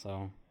 Yeah,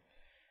 so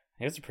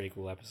it's a pretty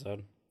cool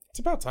episode. It's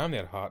about time they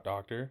had a hot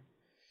doctor.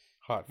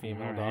 Hot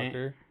female Alright.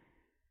 doctor.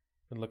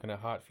 Been looking at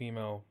hot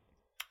female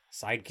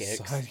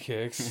Sidekicks.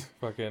 sidekicks.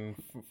 Fucking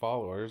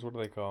followers. What do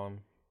they call them?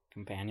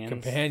 Companions.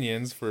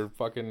 Companions for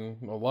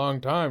fucking a long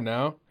time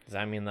now. Does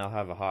that mean they'll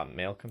have a hot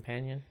male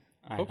companion?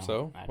 I Hope don't-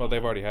 so. I Well, don't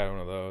they've know. already had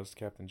one of those.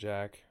 Captain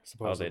Jack,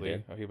 supposedly.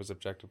 did? He was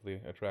objectively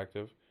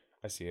attractive.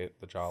 I see it.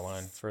 The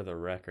jawline. For the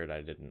record,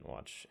 I didn't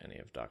watch any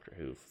of Doctor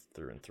Who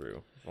through and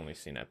through. I've only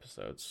seen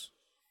episodes.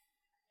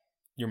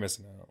 You're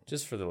missing out.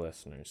 Just for the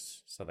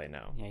listeners, so they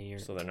know. Yeah,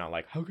 So they're not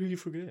like, how could you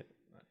forget?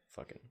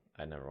 Fucking,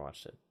 I never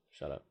watched it.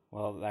 Shut up.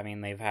 Well, I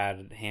mean, they've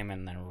had him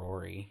and then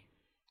Rory.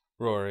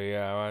 Rory,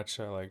 yeah,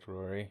 I liked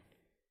Rory.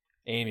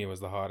 Amy was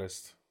the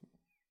hottest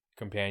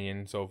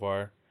companion so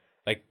far.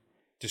 Like,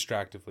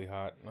 distractively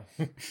hot.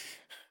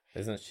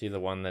 Isn't she the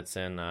one that's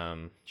in,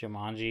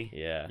 Jumanji.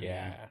 yeah.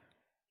 Yeah.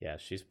 Yeah,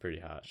 she's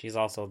pretty hot. She's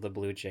also the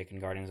blue chick in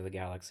Guardians of the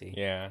Galaxy.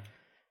 Yeah.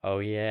 Oh,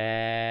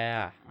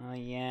 yeah.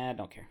 Yeah, I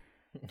don't care.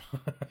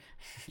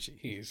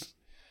 Jeez.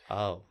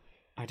 Oh.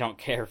 I don't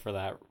care for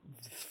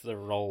the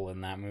role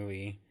in that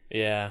movie.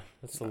 Yeah,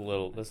 this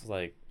is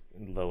like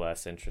the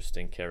less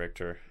interesting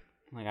character.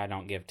 Like, I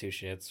don't give 2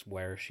 shits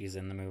where she's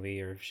in the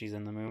movie or if she's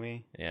in the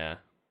movie. Yeah.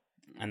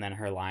 And then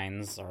her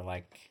lines are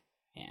like,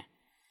 yeah.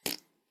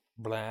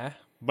 Blah.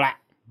 Blah,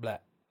 Blah.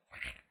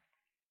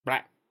 blah.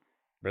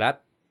 Blap.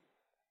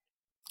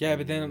 Yeah,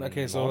 but then,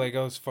 okay, so, More? like,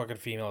 those fucking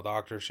female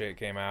doctor shit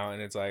came out,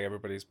 and it's like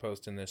everybody's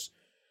posting this,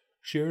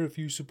 share if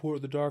you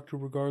support the doctor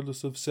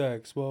regardless of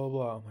sex, blah, blah,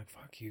 blah. I'm like,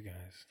 fuck you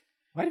guys.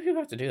 Why do people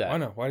have to do that? I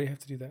know. Why do you have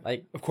to do that?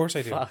 Like, of course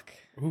I do. fuck.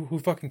 Who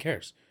fucking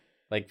cares?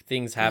 Like,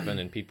 things happen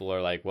and people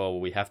are like, well,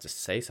 we have to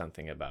say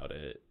something about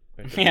it.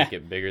 We have to Yeah. make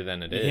it bigger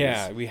than it is.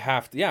 Yeah, we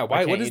have to. Yeah, Why why?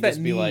 can't What does you that just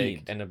mean? be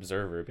like an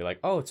observer? Be like,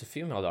 oh, it's a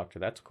female doctor.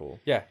 That's cool.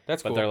 Yeah,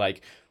 that's But cool. they're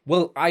like,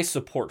 well, I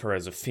support her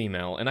as a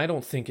female, and I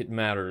don't think it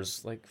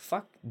matters. Like,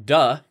 fuck,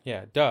 duh.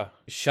 yeah, duh.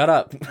 Shut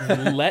up.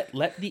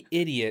 let the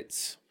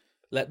idiots,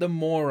 let the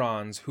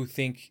morons who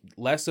think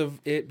less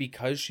of it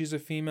because she's a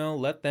female,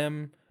 let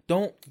them.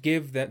 Don't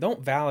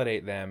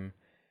validate them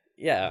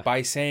Yeah.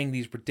 by saying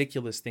these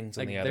ridiculous things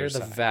on Like, the other they're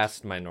side. the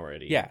vast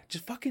minority. Yeah,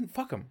 just fucking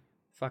fuck them.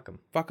 Fuck them.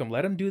 Fuck them.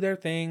 Let them do their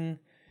thing.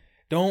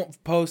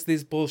 Don't post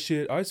this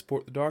bullshit. I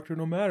support the doctor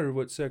no matter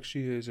what sex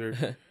she is or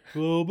blah,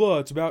 blah, blah.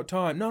 It's about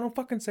time. No, don't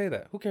fucking say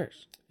that. Who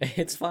cares?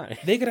 It's fine.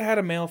 They could have had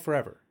a male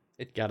forever.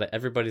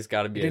 Everybody's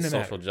got to be It a didn't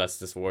social matter.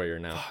 justice warrior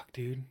now Fuck,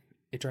 dude.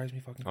 It drives me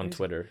fucking on crazy.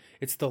 Twitter.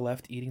 It's the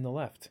left eating the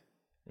left.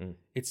 Mm.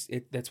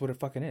 That's what it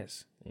fucking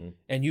is. Mm.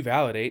 And you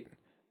validate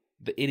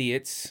the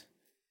idiots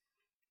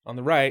on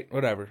the right.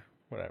 Whatever.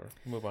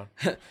 Move on.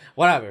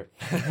 Whatever.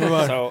 Move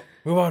on. So,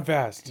 Move on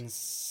fast. in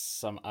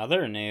some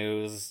other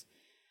news,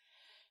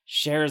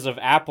 shares of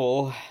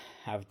Apple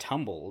have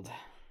tumbled.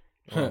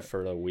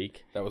 for a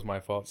week. That was my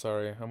fault.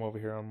 Sorry, I'm over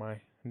here on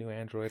my new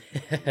Android.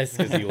 As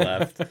soon as you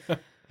left.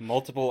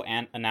 Multiple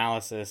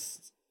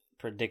analysis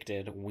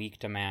predicted weak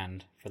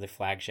demand for the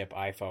flagship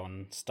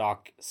iPhone.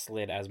 Stock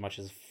slid as much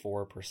as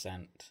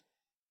 4%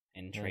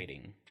 in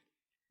trading.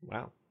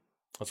 Wow.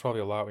 That's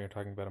probably a lot when you're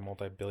talking about a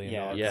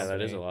multi-billion-dollar Yeah, company.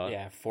 that is a lot.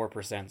 Yeah,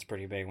 4% is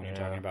pretty big when you're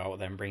talking about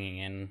them bringing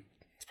in.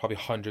 It's probably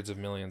hundreds of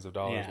millions of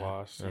dollars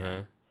lost.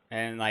 Uh-huh.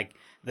 And like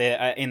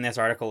in this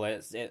article,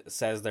 it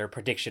says their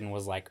prediction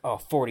was like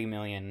 40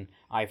 million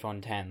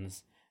iPhone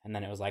 10s, and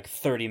then it was like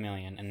 30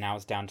 million, and now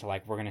it's down to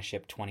like we're gonna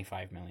ship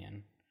 25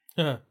 million.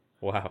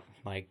 Wow.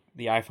 Like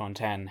the iPhone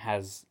 10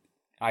 has,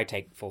 I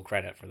take full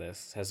credit for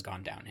this, has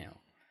gone downhill.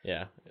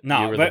 Yeah.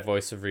 No, you were the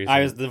voice of reason. I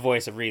was the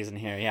voice of reason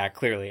here. Yeah,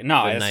 clearly.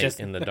 No, the it's night just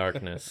in the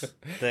darkness.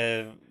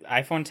 the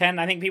iPhone 10.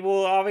 I think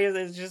people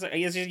obviously it's just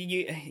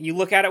you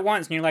look at it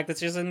once and you're like, this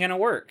just isn't gonna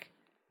work.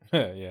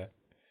 Yeah.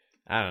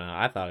 I don't know.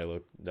 I thought it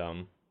looked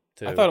dumb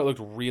too. I thought it looked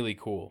really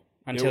cool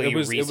Until you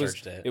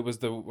researched it. It was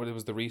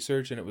the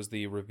research and it was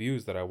the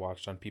reviews that I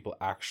watched on people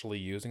actually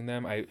using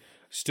them. I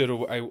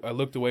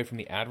looked away from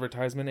the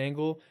advertisement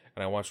angle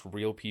and I watched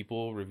real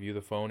people review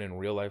the phone in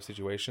real life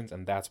situations,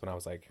 and that's when I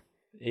was like,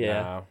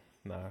 yeah,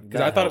 nah,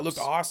 because I thought it looked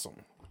awesome.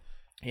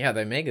 Yeah,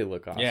 they make it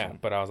look awesome. Yeah,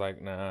 but I was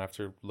like, nah,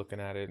 after looking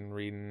at it and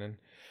reading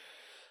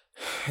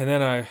and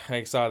then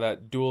I saw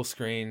that dual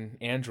screen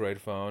Android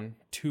phone,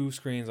 2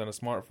 screens on a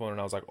smartphone, and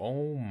I was like,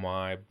 oh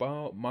my,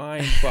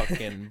 mind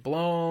fucking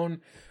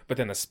blown. But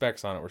then the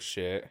specs on it were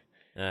shit.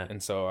 Yeah.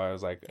 And so I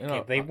was like,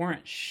 They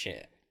weren't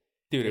shit.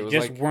 Dude, They it was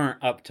just like,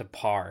 weren't up to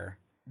par.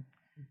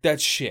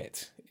 that's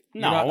shit.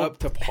 No. You're not up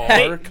to par?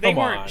 They Come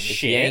weren't on. shit.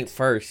 If you ain't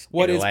first,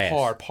 What you're is last.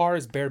 par? Par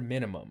is bare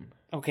minimum.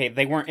 Okay,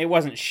 it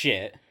wasn't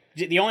shit.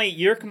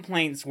 Your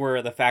complaints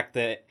were the fact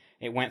that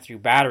it went through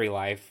battery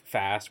life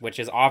fast, which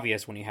is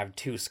obvious when you have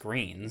 2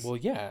 screens. Well,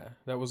 yeah,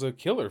 that was a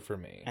killer for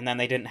me. And then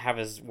they didn't have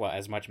as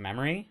much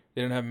memory?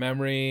 They didn't have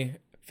memory,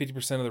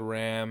 50% of the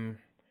RAM.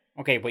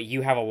 Okay, but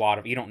you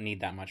don't need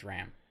that much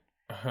RAM.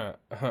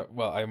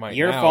 Well, I might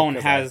Your now phone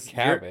 'cause has I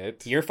have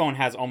it. your phone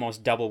has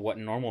almost double what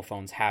normal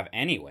phones have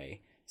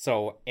anyway.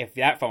 So if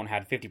that phone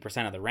had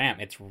 50% of the RAM,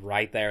 it's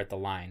right there at the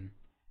line.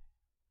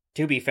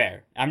 To be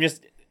fair, I'm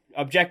just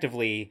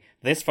objectively,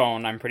 this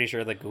phone, I'm pretty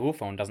sure the Google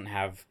phone doesn't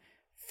have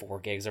 4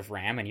 gigs of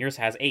RAM, and yours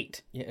has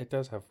 8. Yeah, it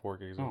does have 4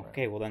 gigs of RAM.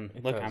 Okay, well then,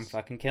 It look, does. I'm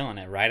fucking killing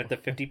it right at the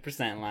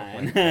 50%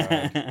 line.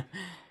 God.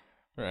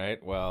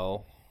 Right,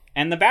 well...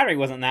 And the battery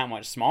wasn't that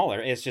much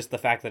smaller. It's just the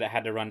fact that it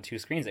had to run 2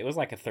 screens. It was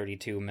like a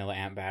 32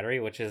 milliamp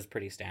battery, which is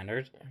pretty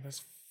standard.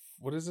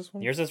 What is this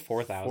one? Yours is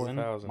 4,000.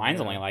 4,000, Mine's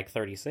yeah. only like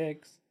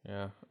 36.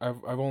 Yeah,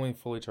 I've only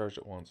fully charged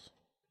it once.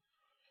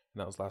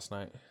 And that was last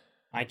night.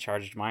 I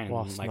charged mine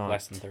in like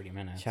less than 30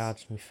 minutes.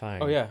 Charge me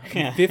fine. Oh yeah,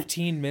 Yeah.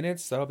 15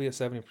 minutes. That'll be at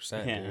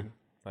 70%, Yeah. dude.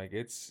 Like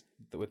it's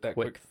with that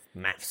Quick quick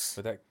maths.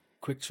 with that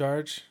quick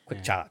charge.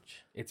 Quick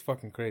charge. It's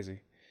fucking crazy.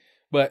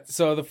 But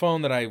so the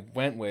phone that I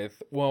went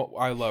with, well,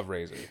 I love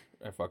Razer.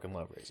 I fucking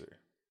love Razer.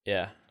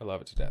 Yeah. I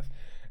love it to death.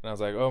 And I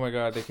was like, oh my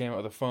god, they came out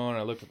with a phone.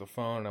 I looked at the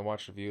phone and I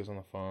watched reviews on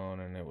the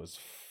phone, and it was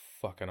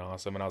fucking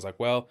awesome. And I was like,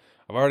 well,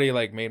 I've already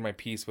like made my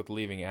peace with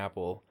leaving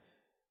Apple.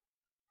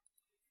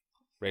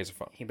 Razer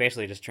phone. He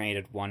basically just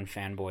traded one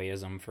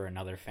fanboyism for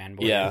another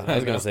fanboyism. Yeah, I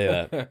was gonna say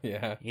that.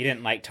 Yeah, He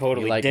didn't like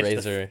totally You like ditch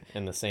Razer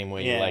in the same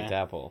way you Yeah. liked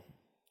Apple.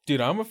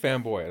 dude, I'm a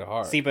fanboy at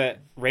heart. See, but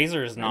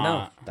Razer is not.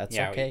 know. That's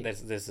yeah, okay.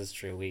 This is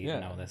true. We Yeah.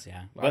 know this.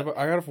 Yeah, I but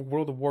got a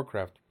World of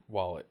Warcraft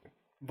wallet.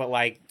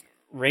 like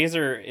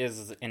Razer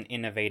is an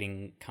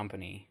innovating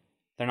company.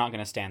 They're not going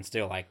to stand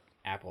still like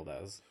Apple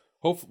does.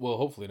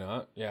 Hopefully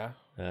not. Yeah.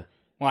 Yeah.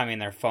 Well, I mean,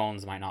 their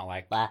phones might not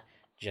like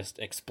just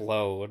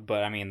explode,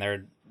 but I mean,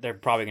 they're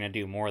probably going to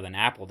do more than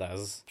Apple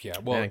does. Yeah.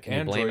 Well, Man, can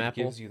you blame Android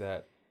Apple? gives you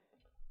that.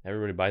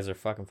 Everybody buys their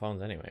fucking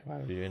phones anyway. Why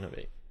would you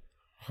innovate?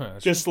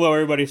 Just slow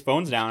everybody's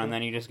phones down, and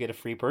then you just get a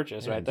free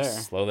purchase Yeah, right just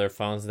there. Slow their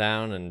phones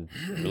down and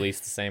release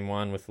the same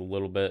one with a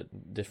little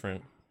bit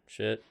different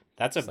shit.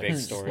 That's a It's, big like,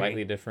 story.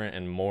 Slightly different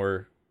and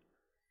more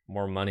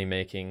money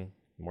making,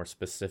 more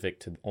specific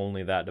to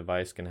only that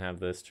device can have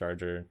this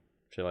charger,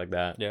 shit like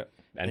that. Yeah.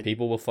 And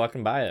people will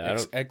fucking buy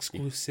it.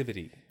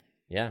 Exclusivity.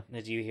 Yeah.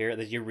 Did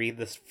you read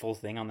this full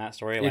thing on that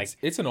story?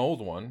 It's an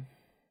old one.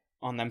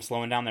 On them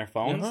slowing down their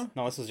phones? Uh-huh.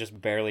 No, this was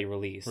just barely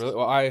released. Really?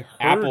 Well, I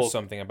heard Apple-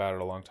 something about it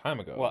a long time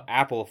ago. Well,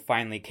 Apple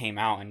finally came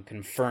out and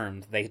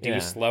confirmed they do Yeah.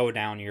 slow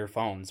down your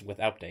phones with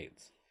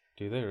updates.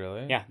 Do they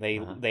really? Yeah,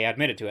 they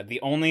admitted to it. The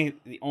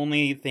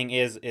only thing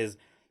is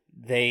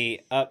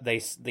the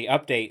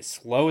update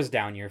slows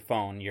down your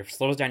phone,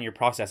 slows down your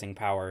processing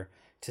power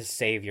to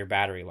save your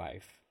battery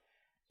life.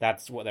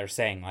 That's what they're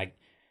saying. Like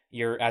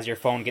as your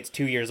phone gets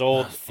 2 years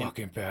old,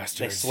 Fucking they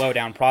bastards. slow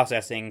down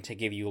processing to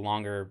give you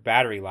longer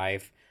battery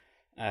life.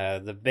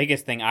 The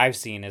biggest thing I've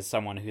seen is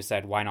someone who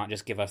said, why not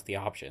just give us the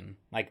option?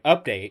 Like,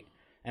 update,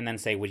 and then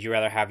say, would you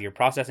rather have your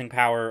processing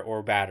power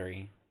or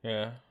battery?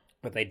 Yeah.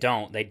 But they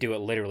don't. They do it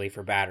literally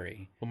for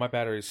battery. Well, my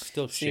battery's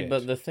still See, shit.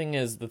 but the thing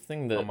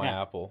that on my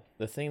Apple.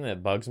 the thing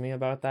that bugs me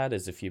about that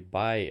is if you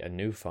buy a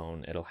new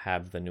phone, it'll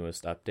have the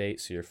newest update,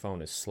 so your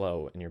phone is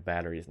slow and your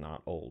battery is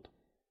not old.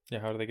 Yeah,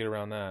 how do they get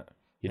around that?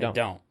 You They don't.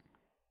 don't.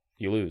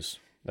 You lose.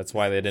 That's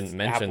why they didn't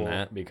mention Apple.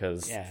 that,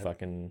 because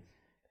fucking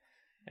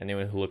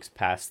anyone who looks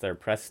past their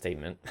press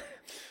statement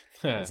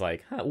is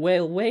like, huh,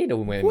 well, wait a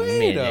minute.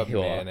 Wait a here.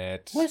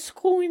 minute. What's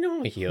going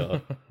on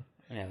here?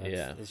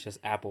 Yeah, it's just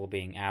Apple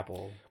being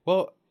Apple.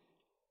 Well,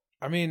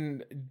 I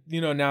mean,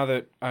 now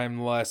that I'm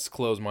less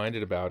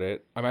closed-minded about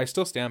it, I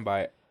still stand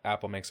by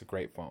Apple makes a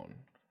great phone.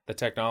 The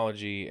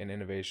technology and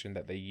innovation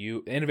that they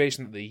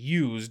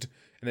used,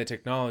 and the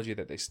technology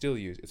that they still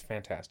use, is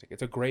fantastic.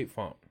 It's a great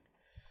phone.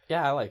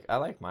 Yeah, I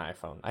like my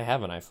iPhone. I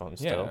have an iPhone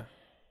still.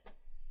 Yeah.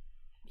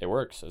 It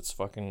works. It's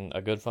fucking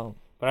a good phone.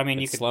 But I mean,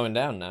 It's you could slowing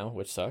down now,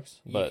 which sucks.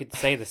 you But could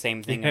say the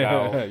same thing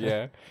about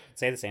yeah.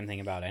 say the same thing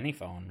about any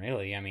phone,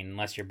 really. I mean,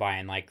 unless you're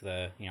buying like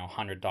the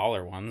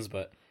 $100 ones,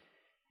 but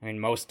I mean,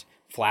 most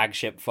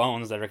flagship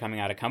phones that are coming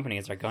out of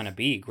companies are going to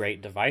be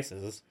great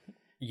devices.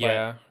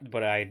 Yeah.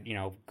 But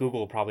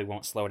Google probably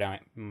won't slow down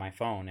my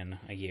phone in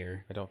a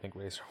year. I don't think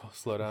Razer will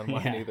slow down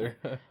mine Yeah. either.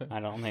 I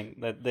don't think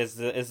that it's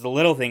the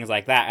little things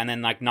like that, and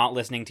then like not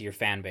listening to your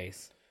fan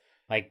base.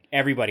 Like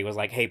everybody was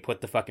like, "Hey,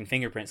 put the fucking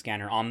fingerprint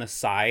scanner on the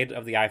side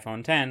of the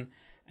iPhone 10,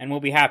 and we'll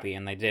be happy."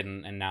 And they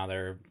didn't, and now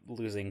they're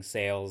losing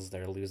sales.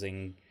 They're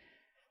losing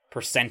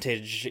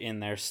percentage in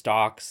their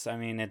stocks. I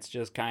mean, it's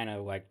just kind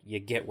of like you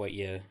get what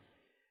you.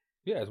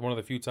 Yeah, it's one of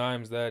the few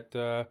times that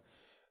the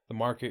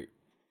market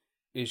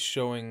is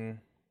showing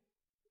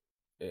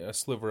a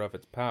sliver of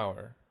its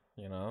power.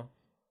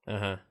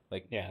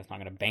 like, Yeah, it's not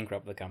going to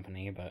bankrupt the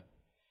company, but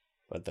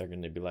they're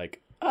gonna be like,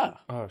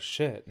 Oh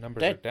shit,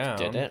 numbers are down.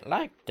 didn't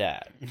like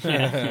that.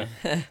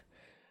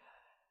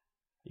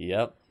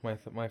 Yep.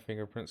 My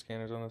fingerprint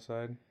scanner's on the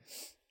side.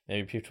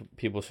 Maybe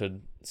people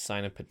should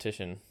sign a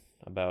petition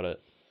about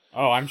it.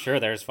 oh, I'm sure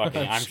there's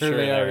fucking. I'm sure sure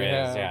they there already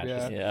is. have, Yeah,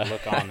 just yeah.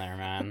 look on there,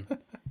 man.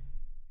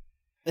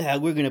 Yeah,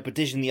 we're gonna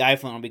petition the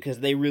iPhone because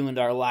they ruined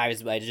our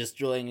lives by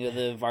destroying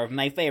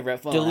my favorite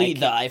phone. Delete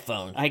the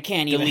iPhone. I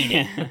can't Delete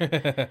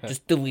even.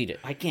 Just delete it.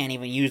 I can't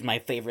even use my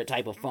favorite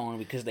type of phone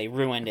because they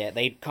ruined it.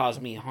 They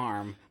caused me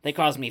harm. They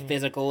caused me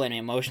physical and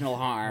emotional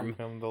harm. Here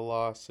come the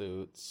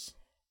lawsuits.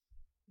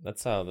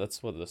 That's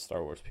what the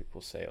Star Wars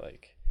people say.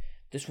 Like,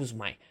 this was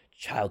my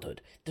childhood.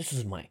 This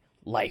was my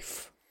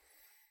life.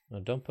 No,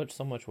 don't put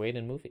so much weight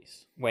in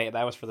movies. Wait,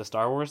 that was for the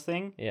Star Wars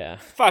thing? Yeah.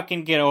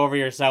 Fucking get over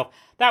yourself.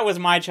 That was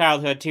my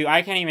childhood too.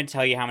 I can't even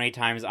tell you how many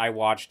times I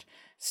watched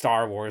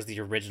Star Wars, the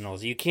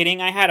originals. Are you kidding?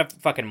 I had a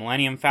fucking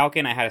Millennium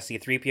Falcon. I had a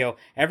C-3PO.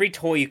 Every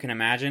toy you can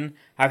imagine,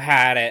 I've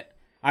had it.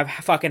 I've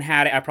fucking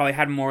had it. I probably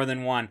had more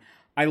than one.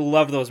 I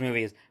love those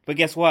movies. But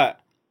guess what?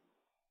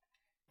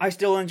 I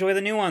still enjoy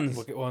the new ones.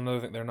 Well,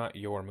 another thing, they're not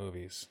your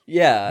movies.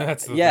 Yeah.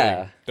 That's the yeah.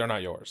 thing. They're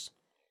not yours.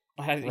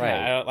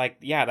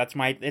 That's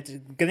my. It's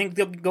gonna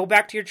go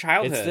back to your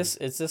childhood.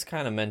 It's this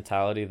kind of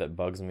mentality that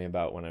bugs me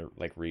about when I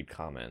like read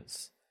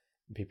comments.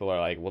 People are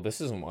like, "Well, this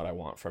isn't what I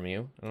want from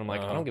you," and I'm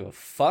like, "I don't give a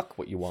fuck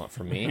what you want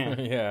from me."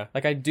 Yeah.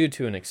 Like, I do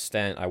to an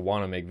extent. I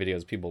want to make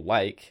videos people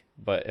like,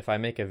 but if I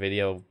make a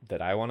video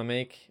that I want to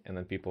make, and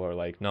then people are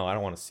like, "No, I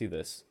don't want to see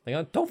this," like,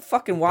 oh, don't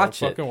fucking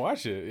watch it. Fucking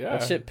watch it. Yeah.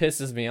 That shit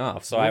pisses me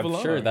off. So Move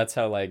I'm sure along. that's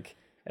how like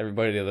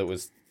everybody that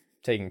was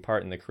taking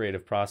part in the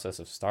creative process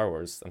of Star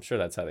Wars, I'm sure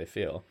that's how they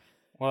feel.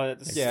 well,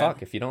 it's, Like, Yeah.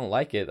 fuck, if you don't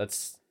like it,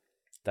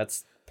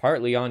 that's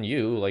partly on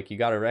you. Like, you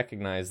got to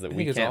recognize that I we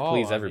think it's can't all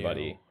please on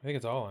everybody. you. I think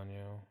it's all on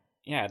you.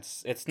 yeah,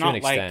 it's To an not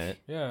like extent.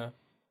 Yeah.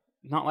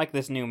 not like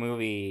this new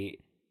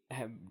movie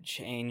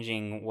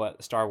changing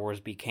what Star Wars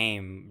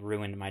became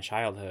ruined my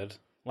childhood.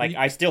 Like,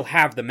 I still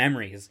have the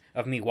memories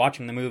of me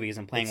watching the movies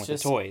and playing It's with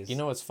just, the toys. You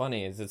know what's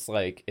funny is it's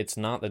like, it's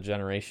not the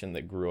generation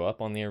that grew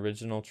up on the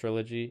original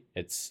trilogy.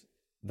 It's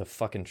the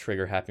fucking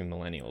trigger happy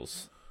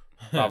millennials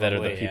that are the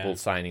Probably, people yeah.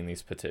 signing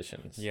these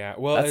petitions. Yeah.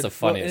 Well, That's the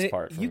funniest and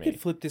part for you me. could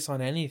flip this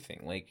on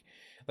anything. Like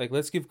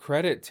let's give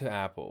credit to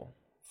Apple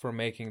for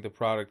making the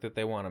product that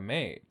they want to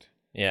make.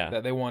 Yeah.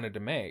 That they wanted to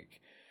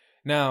make.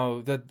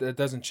 Now that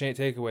doesn't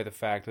take away the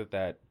fact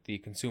that the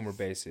consumer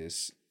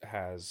basis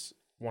has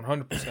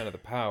 100% of the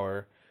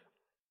power,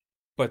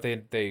 but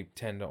they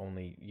tend to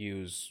only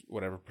use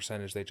whatever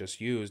percentage they just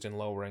used in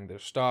lowering their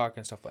stock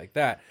and stuff like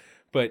that.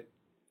 But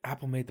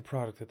Apple made the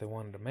product that they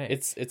wanted to make.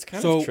 It's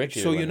kind of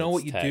tricky. So you know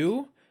what you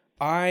do?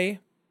 I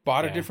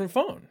bought a Yeah. different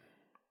phone.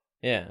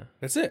 Yeah.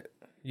 That's it.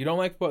 You don't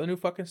like the new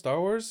fucking Star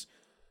Wars?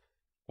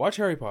 Watch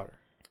Harry Potter.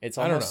 It's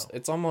I don't almost know.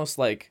 it's almost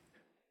like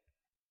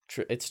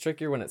it's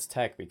trickier when it's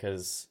tech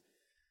because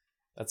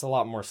that's a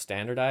lot more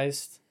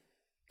standardized,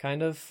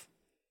 kind of.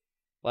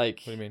 Like,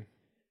 What do you mean?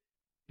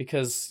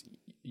 because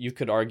you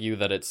could argue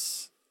that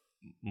it's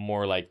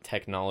more like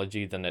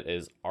technology than it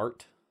is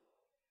art.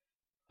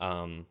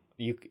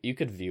 You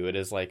could view it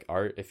as like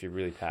art if you're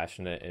really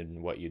passionate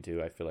in what you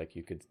do. I feel like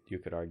you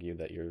could argue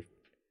that you're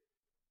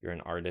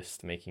an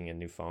artist making a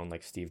new phone,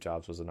 like Steve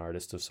Jobs was an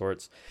artist of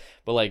sorts.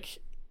 But like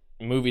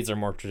movies are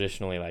more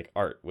traditionally like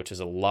art, which is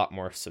a lot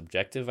more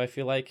subjective, I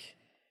feel like.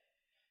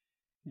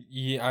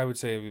 Yeah, I would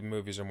say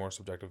movies are more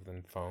subjective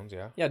than phones,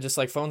 yeah. Yeah, just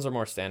like phones are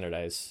more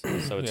standardized,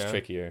 so it's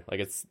trickier.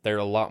 Like they're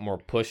a lot more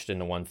pushed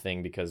into one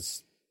thing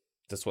because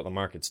that's what the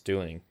market's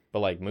doing. But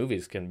like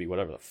movies can be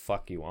whatever the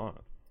fuck you want.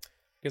 I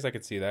guess I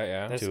could see that,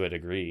 yeah. There's to a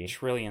degree.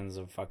 Trillions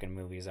of fucking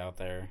movies out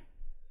there.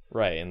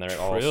 Right, and they're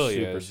all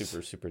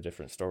super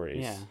different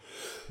stories. Yeah.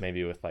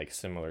 Maybe with like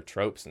similar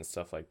tropes and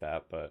stuff like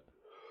that, but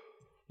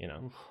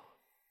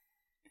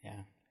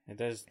Yeah. It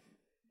does.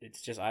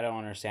 It's just, I don't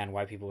understand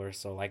why people are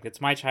so like, it's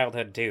my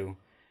childhood too.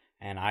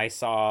 And I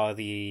saw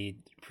the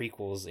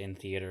prequels in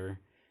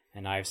theater,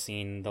 and I've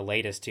seen the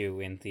latest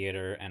two in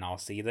theater, and I'll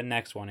see the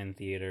next one in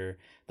theater.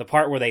 The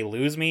part where they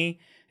lose me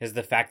is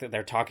the fact that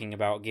they're talking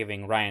about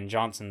giving Rian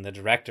Johnson, the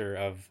director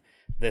of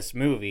this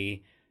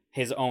movie,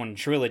 his own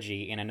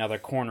trilogy in another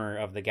corner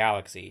of the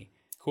galaxy.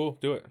 Cool,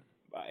 do it.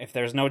 If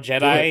there's no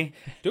Jedi...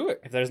 Do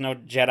it. If there's no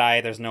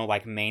Jedi, there's no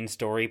like main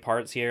story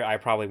parts here, I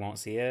probably won't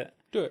see it.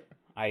 Do it.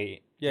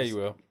 Yeah, you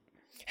will.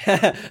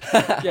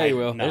 Yeah, you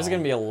will. No. There's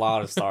gonna be a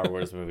lot of Star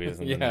Wars movies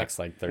in the next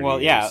like 30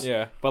 Well, years.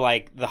 yeah. But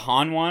like the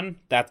Han one,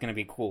 that's gonna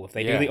be cool. If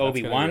they do the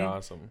Obi-Wan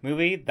awesome.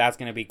 movie, that's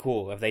gonna be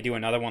cool. If they do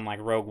another one like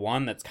Rogue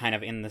One, that's kind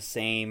of in the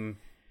same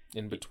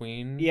in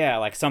between. Yeah,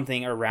 like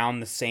something around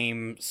the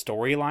same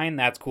storyline,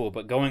 that's cool.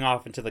 But going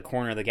off into the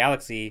corner of the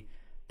galaxy,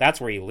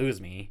 that's where you lose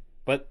me.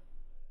 But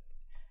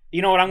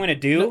you know what I'm gonna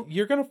do? No,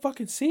 you're gonna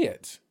fucking see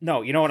it.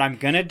 No, you know what I'm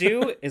gonna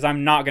do is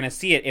I'm not gonna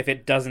see it if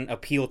it doesn't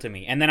appeal to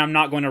me, and then I'm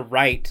not going to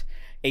write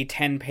a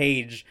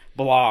 10-page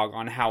blog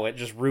on how it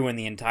just ruined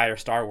the entire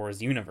Star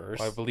Wars universe.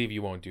 Well, I believe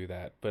you won't do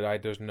that,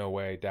 but there's no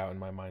way, doubt in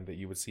my mind, that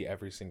you would see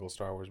every single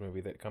Star Wars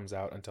movie that comes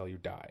out until you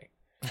die.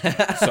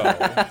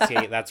 So,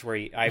 see, that's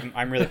where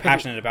I'm really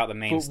passionate about the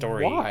main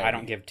story. Why? I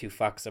don't give two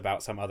fucks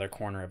about some other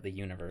corner of the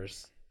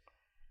universe.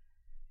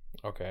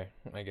 Okay,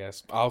 I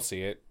guess I'll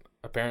see it.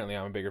 Apparently,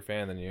 I'm a bigger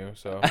fan than you,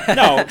 so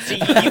No, see,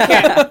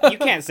 you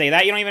can't say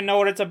that. You don't even know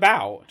what it's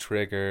about.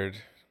 Triggered.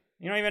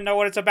 You don't even know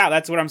what it's about.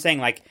 That's what I'm saying.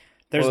 Like,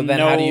 there's well, then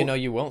no. how do you know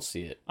you won't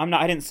see it?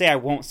 I didn't say I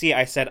won't see it.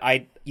 I said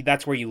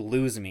that's where you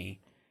lose me.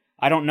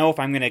 I don't know if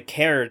I'm gonna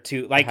care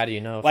to like. How do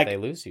you know if like, they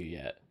lose you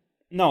yet?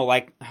 No,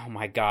 like, oh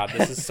my god,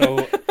 this is so.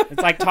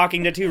 It's like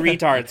talking to two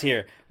retards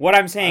here. What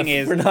I'm saying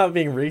is, we're not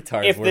being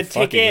retards. If we're the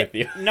ticket,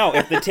 with you. no,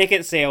 if the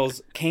ticket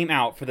sales came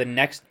out for the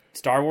next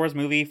Star Wars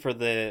movie for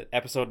the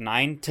Episode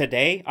 9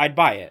 today, I'd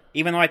buy it,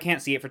 even though I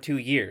can't see it for 2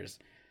 years.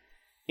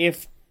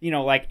 If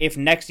if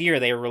next year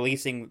they are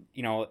releasing,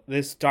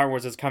 this Star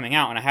Wars is coming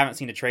out and I haven't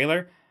seen a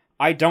trailer,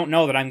 I don't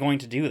know that I'm going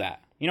to do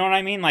that. You know what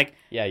I mean? Like,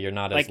 yeah, you're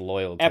not like as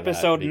loyal to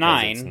Episode that because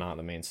 9. It's not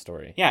the main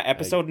story. Yeah,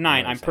 Episode 9.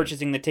 I'm understand.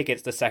 purchasing the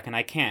tickets the second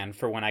I can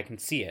for when I can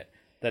see it.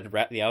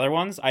 The other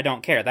ones, I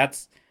don't care.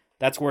 That's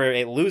where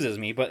it loses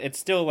me. But it's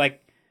still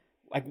like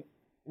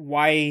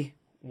why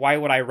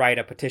would I write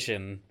a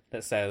petition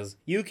that says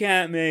you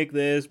can't make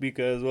this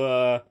because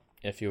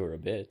If you were a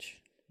bitch,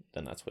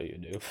 then that's what you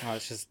do. Well,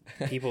 it's just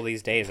people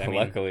these days. I mean,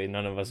 luckily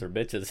none of us are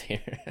bitches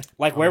here.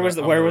 Like, where was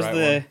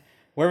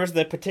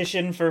the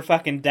petition for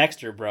fucking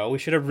Dexter, bro? We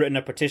should have written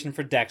a petition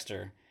for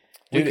Dexter.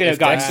 Dude, we could have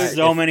gotten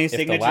so many if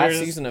signatures. If the last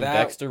season of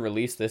Dexter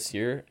released this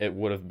year, it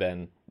would have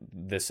been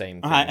the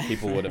same thing.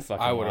 People would have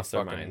fucking lost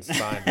their minds.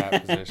 Signed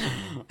that position.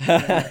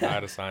 I'd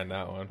have signed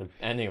that one. The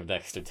ending of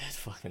Dexter did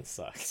fucking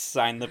suck.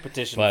 Sign the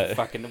petition. But...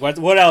 fucking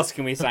what else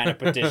can we sign a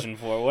petition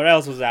for? What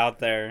else was out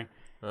there?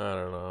 I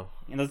don't know.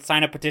 Let's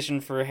sign a petition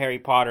for Harry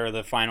Potter,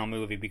 the final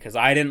movie, because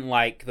I didn't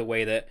like the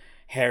way that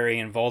Harry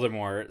and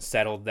Voldemort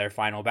settled their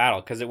final battle,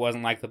 because it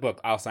wasn't like the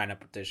book. I'll sign a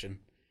petition.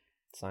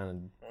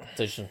 Sign a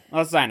petition.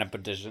 I'll sign a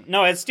petition.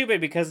 No, it's stupid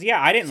because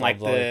I didn't like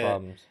the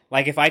problems.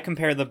 Like, if I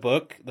compare the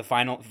book, the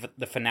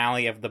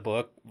finale of the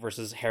book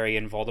versus Harry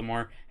and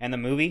Voldemort and the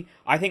movie,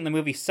 I think the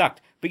movie sucked.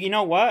 But you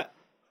know what?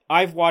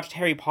 I've watched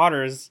Harry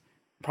Potter's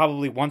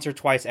probably once or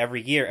twice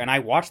every year, and I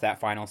watched that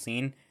final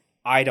scene.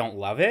 I don't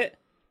love it,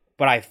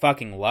 but I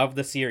fucking love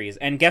the series.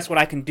 And guess what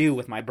I can do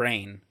with my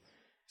brain?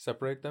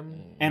 Separate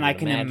them? And I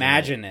can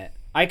imagine it.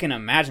 I can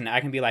imagine it. I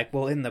can be like,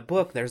 well, in the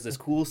book, there's this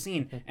cool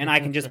scene, and I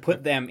can just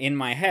put them in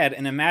my head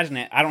and imagine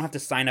it. I don't have to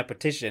sign a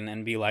petition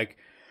and be like,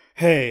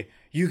 hey,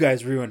 you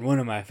guys ruined one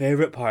of my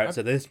favorite parts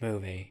of this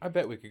movie. I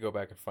bet we could go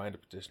back and find a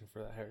petition for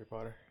that Harry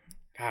Potter.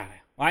 God,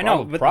 well, I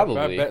know, probably.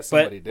 I bet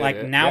somebody did like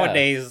it.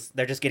 nowadays,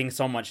 they're just getting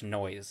so much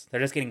noise. They're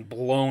just getting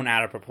blown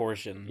out of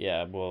proportion.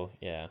 Yeah, well,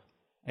 yeah.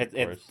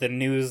 It's the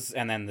news,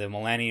 and then the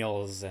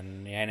millennials,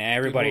 and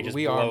everybody just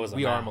blows them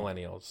We are out.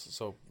 millennials,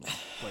 so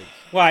like.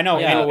 Well, I know,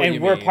 Yeah,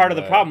 and we're part of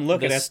the problem.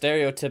 Look the at us.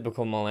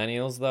 stereotypical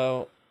millennials,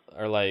 though,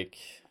 are like,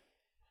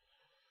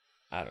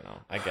 I don't know.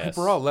 I guess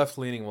We're all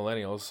left-leaning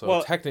millennials, so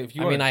Well, technically, if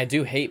you I mean, I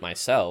do hate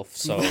myself,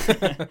 so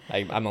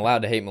I'm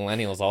allowed to hate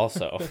millennials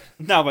also.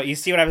 No, but you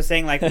see what I was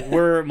saying? Like,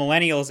 we're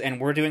millennials,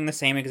 and we're doing the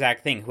same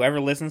exact thing. Whoever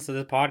listens to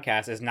this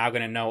podcast is now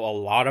going to know a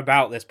lot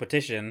about this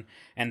petition,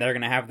 and they're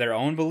going to have their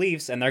own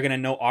beliefs, and they're going to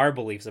know our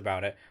beliefs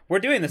about it. We're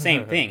doing the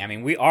same thing. I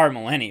mean, we are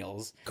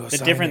millennials. The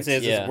difference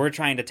is we're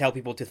trying to tell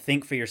people to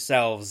think for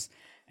yourselves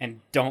and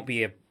don't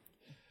be a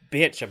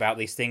bitch about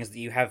these things that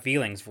you have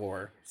feelings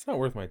for. It's not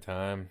worth my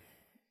time.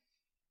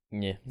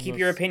 Yeah. Keep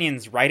your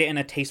opinions, write it in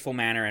a tasteful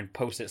manner, and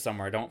post it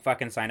somewhere. Don't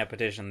fucking sign a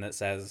petition that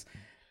says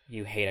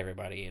you hate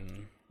everybody.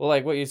 And Well,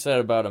 like what you said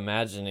about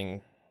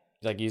imagining,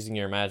 like using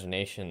your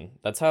imagination,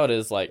 that's how it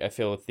is, like, I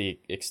feel with the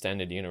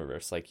extended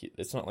universe. Like,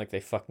 it's not like they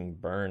fucking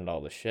burned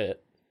all the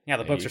shit. yeah,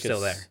 the books are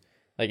still there.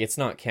 Like, it's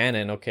not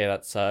canon. Okay,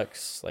 that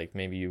sucks. Like,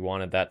 maybe you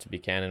wanted that to be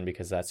canon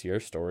because that's your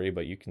story,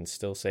 but you can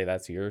still say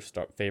that's your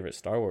favorite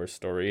Star Wars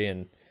story,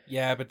 and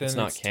Yeah, but then it's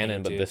not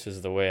canon, but this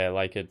is the way I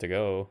like it to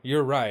go.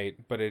 You're right,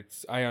 but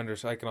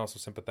I can also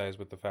sympathize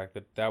with the fact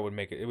that would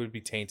make it would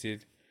be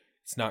tainted.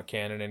 It's not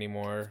canon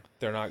anymore.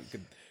 They're not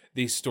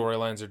these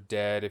storylines are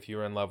dead if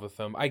you're in love with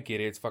them. I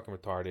get it, it's fucking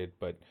retarded,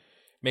 but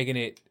making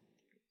it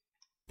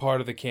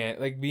part of the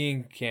like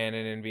being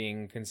canon and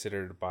being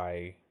considered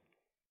by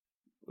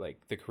like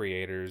the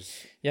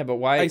creators. Yeah, but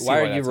why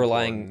are you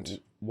relying important.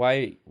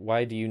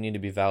 why do you need to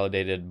be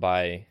validated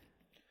by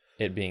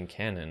it being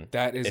canon?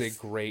 That is a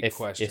great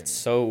question. It's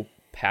so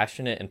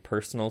passionate and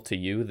personal to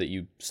you that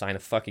you sign a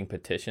fucking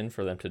petition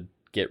for them to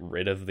get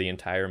rid of the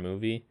entire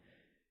movie.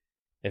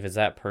 If it's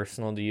that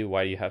personal to you,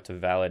 why do you have to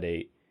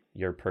validate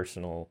your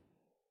personal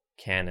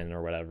canon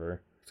or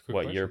whatever, what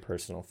question. Your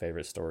personal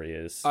favorite story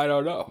is? I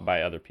don't know.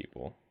 By other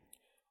people.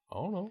 I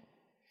don't know.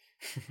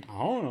 I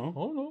don't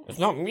know. It's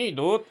not me,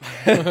 dude.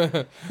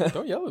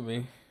 Don't yell at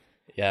me.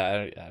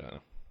 Yeah, I don't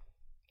know.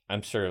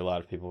 I'm sure a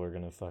lot of people are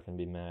going to fucking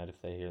be mad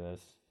if they hear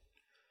this.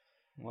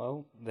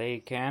 Well, they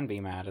can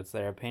be mad. It's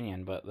their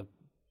opinion, but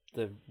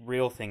the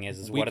real thing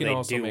is what do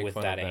they do with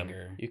that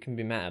anger? You can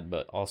be mad,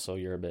 but also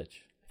you're a bitch.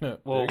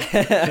 Well,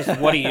 just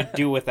what do you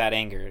do with that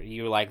anger?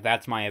 You like,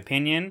 that's my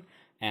opinion,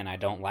 and I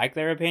don't like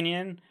their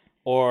opinion?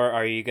 Or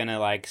are you gonna,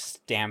 like,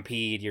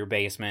 stampede your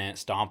basement,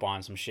 stomp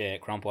on some shit,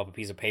 crumple up a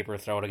piece of paper,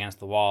 throw it against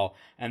the wall,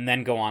 and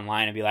then go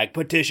online and be like,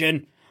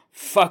 petition,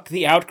 fuck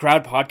the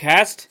Outcrowd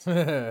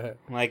podcast?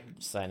 Like,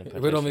 sign a petition.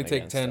 It would only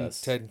take 10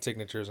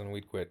 signatures and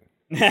we'd quit.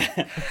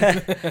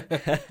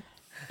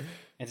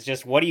 It's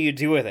just, what do you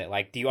do with it?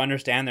 Like, do you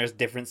understand there's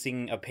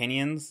differencing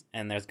opinions,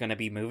 and there's gonna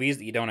be movies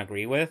that you don't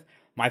agree with?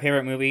 My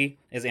favorite movie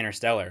is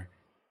Interstellar.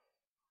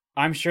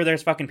 I'm sure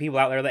there's fucking people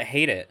out there that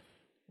hate it.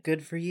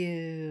 Good for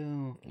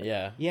you.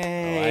 Yeah.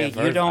 Yay. I've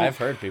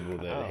heard people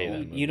that hate that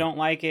movie. You don't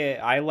like it.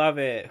 I love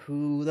it.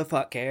 Who the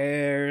fuck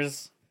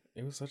cares?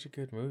 It was such a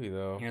good movie,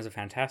 though. It was a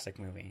fantastic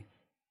movie.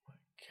 Oh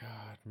my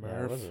God, Murph.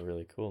 Yeah, it was a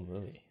really cool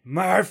movie.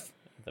 Murph!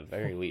 At the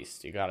very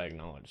least, you gotta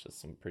acknowledge that's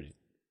some pretty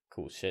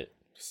cool shit.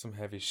 Just some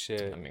heavy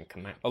shit. I mean,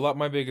 come on.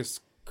 The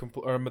biggest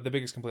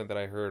complaint that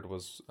I heard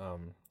was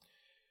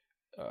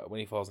when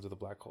he falls into the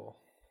black hole.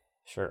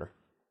 Sure.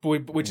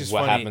 Which is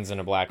what funny. Happens in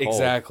a black hole.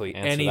 Exactly.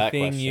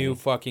 Anything you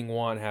fucking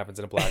want happens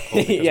in a black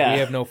hole because we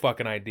have no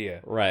fucking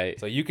idea. Right.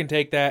 So you can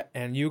take that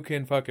and you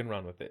can fucking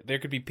run with it. There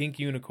could be pink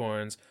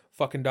unicorns,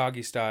 fucking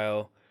doggy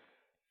style,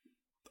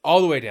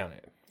 all the way down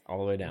it. All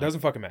the way down.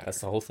 Doesn't fucking matter.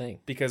 That's the whole thing.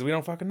 Because we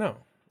don't fucking know.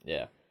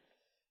 Yeah.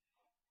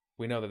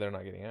 We know that they're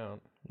not getting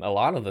out. A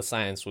lot of the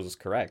science was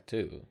correct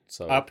too.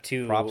 So up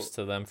to props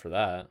to them for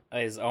that.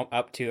 Is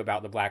up to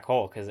about the black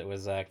hole because it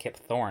was Kip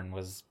Thorne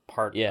was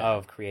part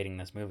of creating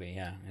this movie.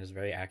 Yeah, it was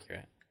very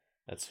accurate.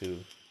 That's who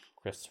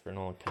Christopher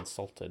Nolan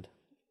consulted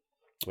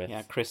with.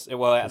 Yeah, Chris.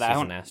 Well, that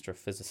an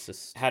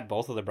astrophysicist. Had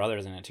both of the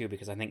brothers in it too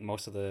because I think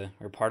most of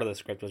part of the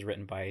script was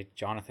written by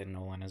Jonathan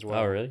Nolan as well.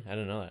 Oh, really? I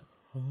didn't know that.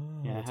 Oh,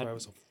 yeah, that's why it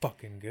was so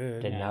fucking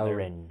good.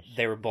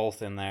 They were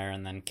both in there,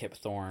 and then Kip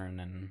Thorne,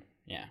 and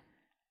yeah.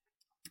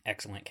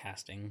 Excellent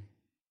casting.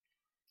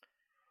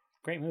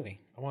 Great movie.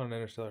 I want an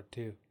Interstellar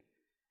too.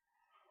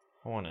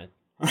 I want it.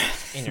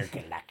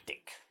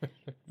 Intergalactic.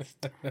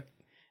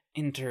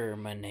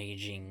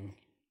 Intermanaging.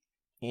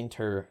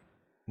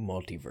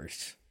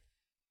 Inter-multiverse.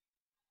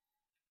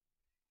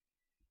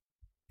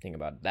 Think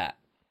about that.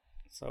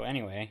 So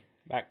anyway,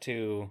 back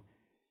to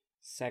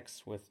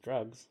sex with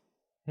drugs.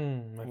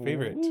 My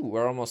favorite. Ooh,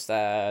 we're almost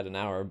at an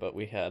hour, but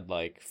we had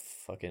like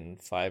fucking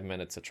 5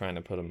 minutes of trying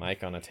to put a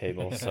mic on a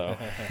table, so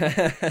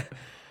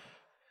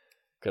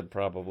could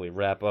probably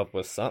wrap up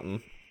with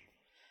something.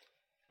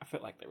 I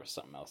feel like there was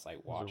something else I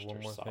watched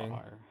or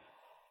saw.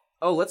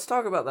 Oh, let's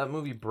talk about that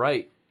movie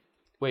Bright.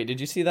 Wait, did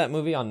you see that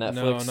movie on Netflix?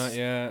 No, not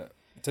yet.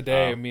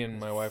 Today, me and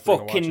my wife are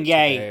going to watch it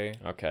gay. today.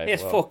 Okay,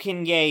 it's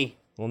fucking gay.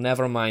 Well,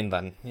 never mind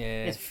then.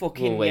 Yeah, it's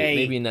fucking wait, gay.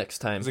 Maybe next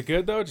time. Is it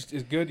good though?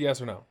 Is good? Yes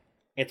or no?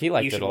 He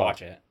liked you it should a lot.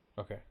 watch it.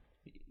 Okay.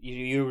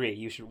 You agree?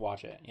 You should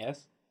watch it.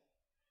 Yes.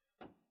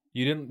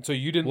 You didn't. So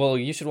you didn't. Well,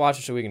 you should watch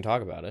it so we can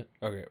talk about it.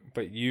 Okay,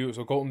 but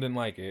so Colton didn't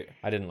like it.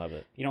 I didn't love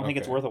it. You don't think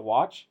it's worth a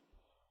watch?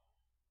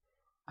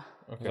 Okay.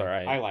 It's all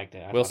right. I liked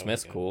it. Will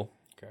Smith's cool.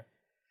 Okay.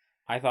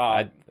 I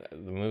thought the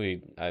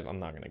movie.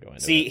 I'm not gonna go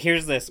into. See, it.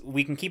 here's this.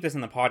 We can keep this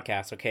in the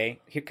podcast, okay?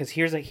 Because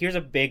here's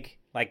a big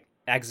like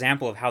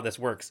example of how this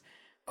works.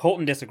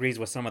 Colton disagrees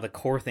with some of the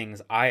core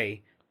things I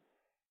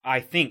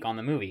think on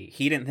the movie.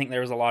 He didn't think there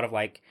was a lot of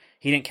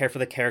he didn't care for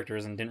the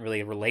characters and didn't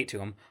really relate to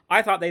them.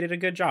 I thought they did a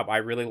good job. I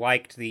really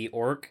liked the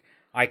orc.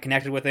 I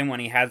connected with him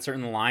when he had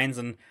certain lines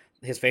and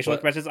his facial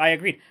expressions. I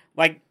agreed.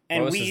 What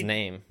was his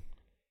name?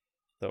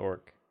 The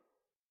orc.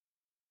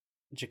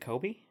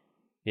 Jacoby?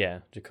 Yeah,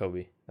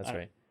 Jacoby. That's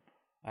right.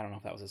 I don't know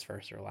if that was his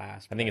first or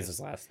last. I think it's his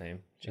last name.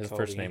 His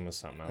first name was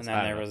something else. And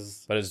then there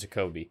was... But it's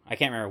Jacoby. I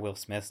can't remember Will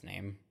Smith's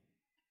name.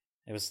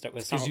 It was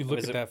because you look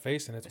at that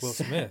face and it's Will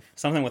Smith.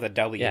 Something with a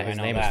W. Yeah, his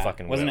name is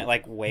fucking Wasn't Will. it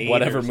like Wade?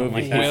 Whatever movie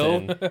like he's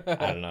that? in.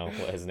 I don't know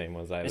what his name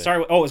was either. It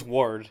started with, it was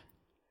Ward.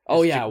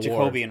 Oh, yeah,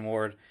 Jacoby Ward. and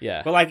Ward.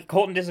 Yeah. But, like,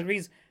 Colton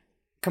disagrees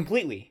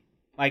completely.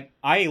 Like,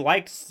 I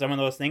liked some of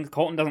those things.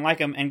 Colton doesn't like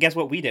them. And guess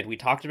what we did? We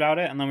talked about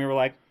it, and then we were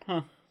like,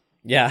 huh.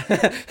 Yeah.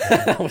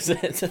 That was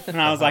it. And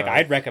I was like,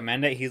 I'd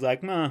recommend it. He's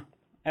like, nah.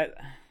 I'm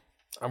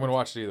going to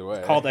watch it either way.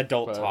 It's called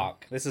adult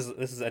talk. This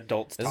is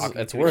adults talking.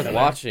 It's worth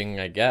watching,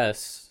 I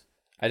guess.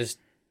 I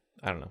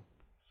don't know.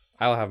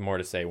 I'll have more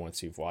to say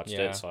once you've watched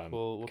it, so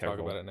we'll talk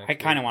about it next I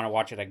kind of want to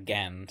watch it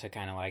again to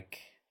kind of like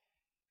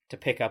to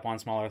pick up on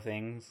smaller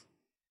things.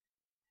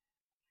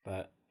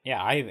 But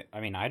yeah, I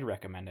mean, I'd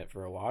recommend it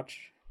for a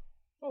watch.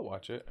 I'll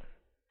watch it.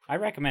 I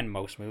recommend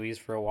most movies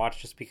for a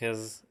watch just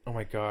because. Oh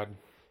my god,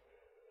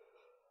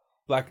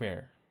 Black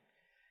Mirror.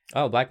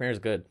 Oh, Black Mirror's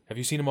good. Have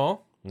you seen them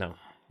all? No.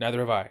 Neither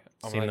have I.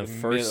 I've seen the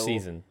first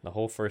season, the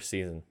whole first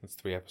season. It's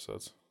 3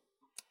 episodes.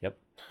 Yep.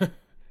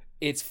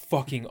 It's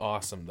fucking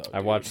awesome though.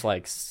 I watched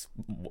like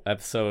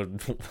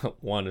episode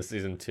 1 of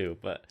season 2,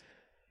 but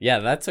yeah,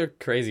 that's a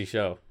crazy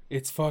show.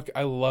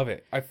 I love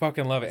it. I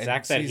fucking love it.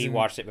 Zach said he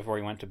watched it before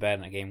he went to bed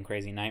and it gave him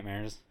crazy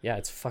nightmares. Yeah,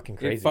 it's fucking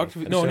crazy.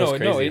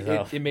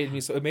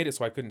 It made it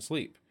so I couldn't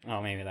sleep.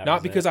 Oh, maybe that.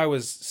 Not because I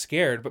was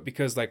scared, but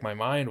because like my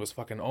mind was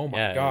fucking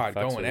god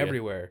going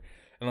everywhere.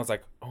 And I was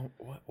like, oh,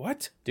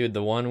 what? Dude,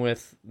 the one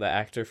with the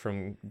actor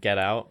from Get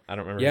Out, I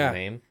don't remember his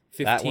name.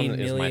 15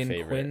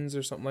 million Quins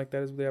or something like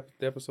that is what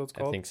the episode's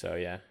called. I think so,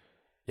 yeah.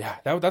 Yeah,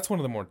 that's one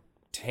of the more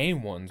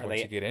tame ones once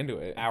you get into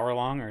it. Hour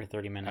long or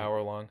 30 minutes?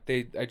 Hour long.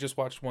 I just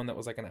watched one that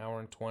was like an hour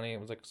and 20.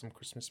 It was like some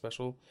Christmas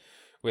special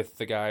with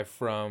the guy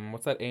from,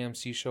 what's that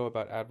AMC show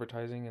about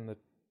advertising in the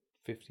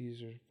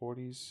 50s or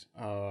 40s?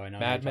 Oh, I know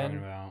Mad what you're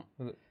Men? talking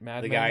about.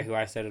 Mad the Men? guy who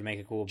I said would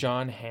make a cool...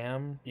 John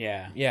Hamm?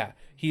 Yeah. Yeah.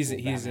 He's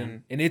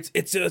Batman. in, and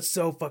it's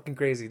so fucking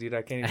crazy, dude.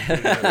 I can't even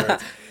put it into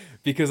words.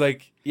 Because I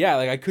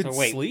couldn't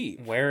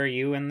sleep. Where are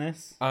you in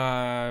this?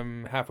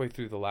 Halfway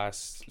through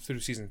through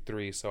season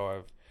 3,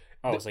 so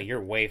so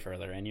you're way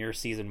further, and you're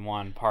season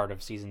 1, part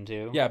of season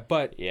 2. Yeah,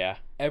 but yeah,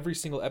 every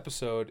single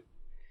episode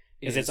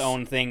is its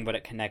own thing, but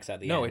it connects at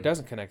the end. No, it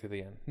doesn't connect at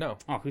the end. No.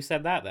 Oh, who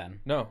said that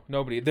then? No,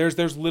 nobody.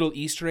 There's little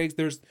Easter eggs.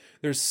 There's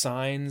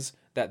signs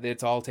that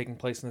it's all taking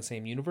place in the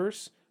same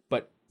universe,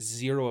 but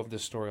zero of the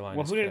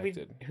storyline is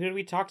connected. Who did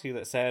we talk to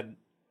that said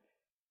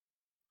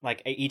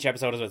like each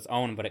episode is its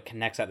own, but it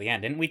connects at the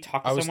end? Didn't we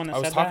talk to someone that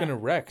said that? I was talking to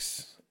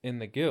Rex in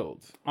the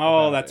guild.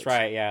 Oh, that's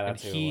right. Yeah,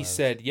 that's and he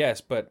said yes,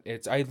 but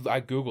I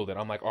googled it.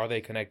 I'm like, are they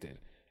connected?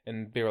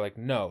 And they were like,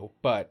 no,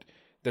 but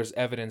there's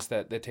evidence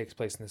that takes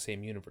place in the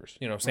same universe.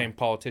 You know, same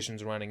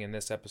politicians running in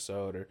this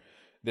episode, or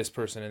this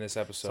person in this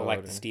episode. So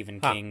like the Stephen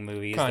King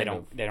movies, they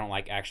don't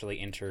like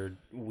actually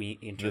intertwine.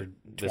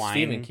 The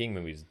Stephen King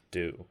movies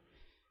do.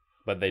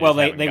 But they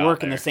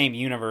work in the same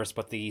universe,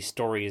 but the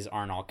stories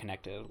aren't all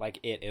connected. Like,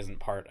 it isn't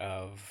part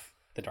of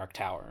the Dark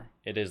Tower.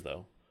 It is,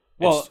 though.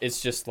 Well,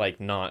 it's just like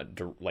not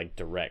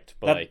direct,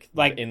 but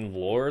like in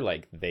lore,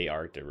 like they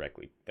are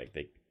directly, like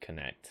they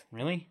connect.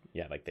 Really?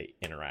 Yeah, like they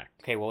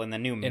interact. Okay, well, in the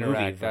new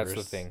movie, that's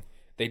the thing.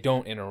 They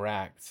don't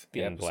interact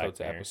the episode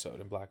to episode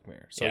in Black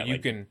Mirror. So yeah, you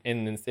can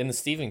in the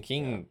Stephen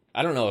King.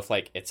 I don't know if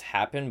like it's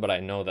happened, but I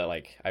know that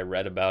like I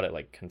read about it,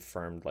 like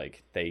confirmed,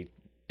 like they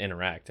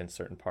interact in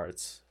certain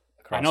parts.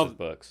 I know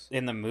books.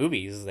 In the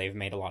movies, they've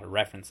made a lot of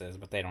references,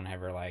 but they don't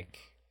ever like.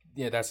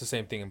 Yeah, that's the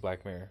same thing in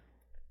Black Mirror.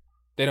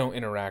 They don't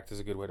interact is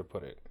a good way to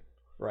put it.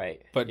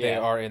 Right. But they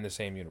are in the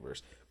same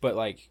universe. But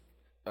like,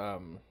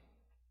 you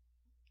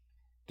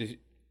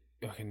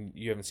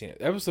haven't seen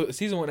it.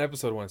 Season 1,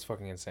 episode 1 is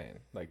fucking insane.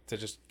 Like, to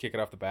just kick it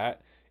off the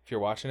bat, if you're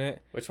watching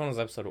it. Which one was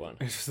episode 1?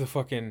 It's just the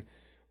fucking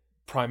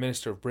Prime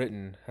Minister of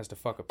Britain has to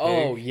fuck a pig.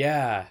 Oh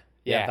yeah,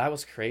 that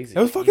was crazy.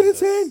 That was fucking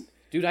insane.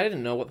 Dude, I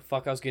didn't know what the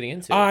fuck I was getting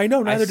into. I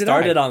know, neither did I.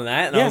 Started on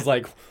that, and I was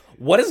like,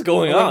 what is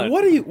going on?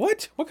 Like,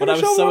 what kind of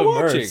show am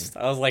I watching?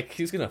 I was like,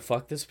 he's going to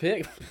fuck this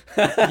pig?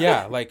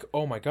 Yeah, like,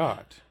 oh my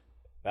god.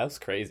 That was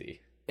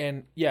crazy.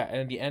 And yeah,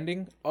 and the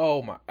ending,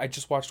 oh my, I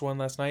just watched one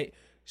last night.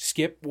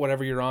 Skip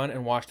whatever you're on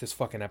and watch this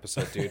fucking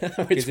episode, dude.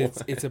 Because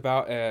it's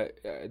about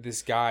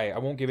this guy. I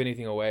won't give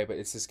anything away, but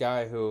it's this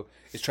guy who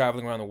is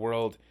traveling around the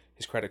world.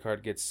 His credit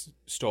card gets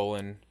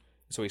stolen,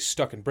 so he's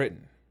stuck in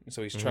Britain.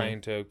 So he's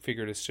trying to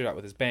figure this shit out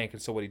with his bank. And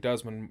so what he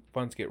does when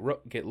funds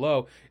get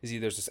low is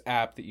there's this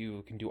app that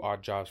you can do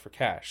odd jobs for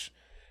cash.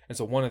 And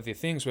so one of the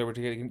things where we're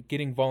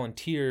getting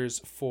volunteers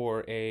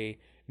for a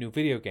new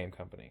video game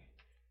company.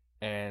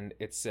 And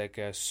it's like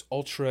a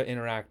ultra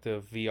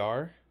interactive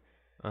VR.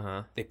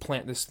 Uh-huh. They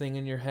plant this thing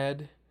in your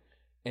head,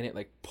 and it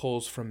like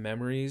pulls from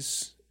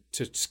memories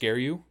to scare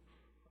you.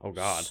 Oh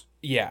God.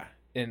 Yeah.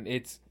 And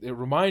it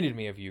reminded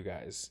me of you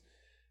guys.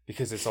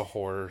 Because it's a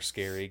horror,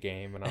 scary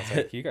game, and I was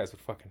like, you guys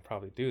would fucking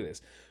probably do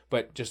this,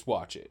 but just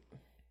watch it.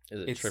 Is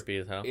it trippy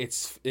as hell?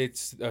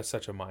 It's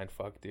such a mind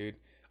fuck, dude.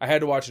 I had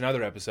to watch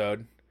another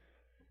episode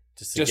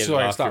Just so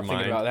I can stop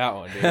thinking about that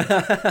one,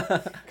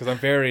 dude. Because I'm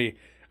very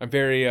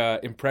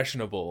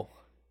impressionable.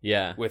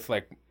 Yeah. With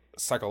like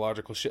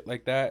psychological shit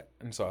like that,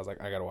 and so I was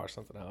like, I gotta watch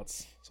something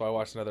else. So I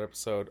watched another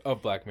episode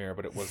of Black Mirror,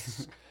 but it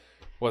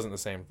wasn't the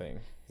same thing.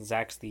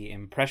 Zach's the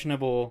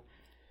impressionable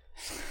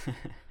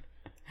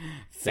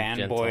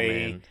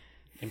fanboy,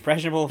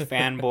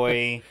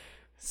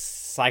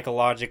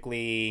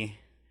 psychologically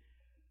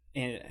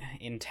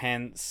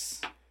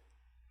intense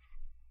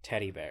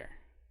teddy bear.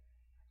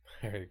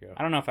 There you go.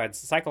 I don't know if I'd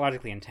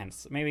psychologically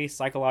intense. Maybe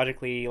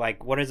psychologically,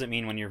 like, what does it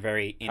mean when you're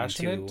very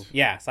passionate?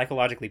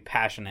 Psychologically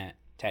passionate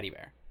teddy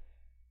bear.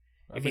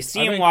 If you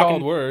see him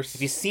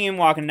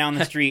walking down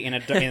the street in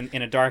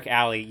a dark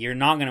alley, you're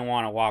not gonna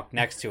want to walk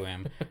next to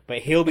him. But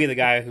he'll be the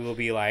guy who will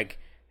be like,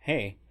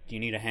 "Hey, do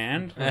you need a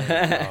hand?"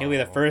 He'll be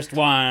the first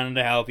one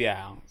to help you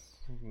out.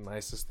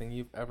 Nicest thing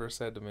you've ever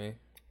said to me.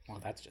 Well,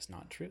 that's just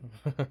not true.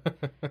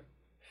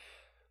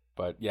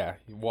 But yeah,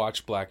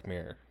 watch Black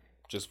Mirror.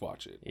 Just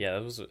watch it. Yeah,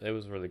 it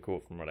was really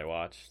cool from what I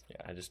watched. Yeah,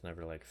 I just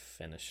never like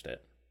finished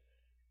it,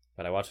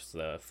 but I watched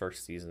the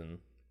first season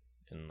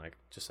in like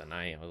just a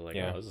night. I was like,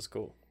 oh, this is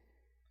cool.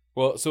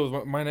 Well,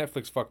 so my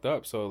Netflix fucked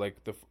up. So like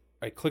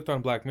I clicked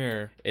on Black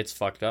Mirror. It's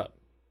fucked up.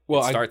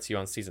 Well, it starts you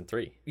on season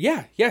 3.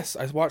 Yeah, yes,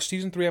 I watched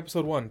season 3,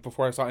 episode 1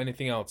 before I saw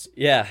anything else.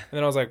 Yeah, and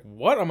then I was like,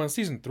 what? I'm on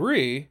season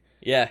 3.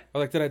 Yeah, I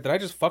was like, did I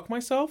just fuck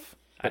myself?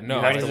 But no,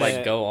 you have to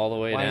like go all the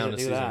way down to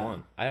season that?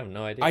 1. I have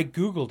no idea. I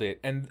googled it,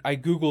 and I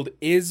googled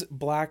 "is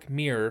Black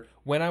Mirror"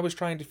 when I was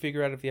trying to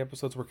figure out if the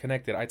episodes were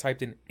connected. I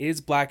typed in "is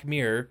Black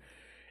Mirror,"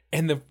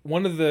 and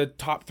one of the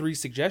top 3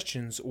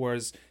 suggestions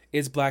was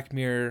 "is Black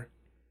Mirror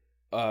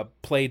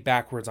played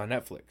backwards on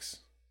Netflix?"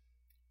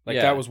 Like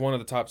that was one of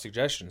the top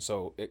suggestions.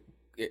 So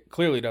it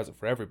clearly does it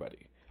for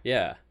everybody.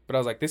 Yeah, but I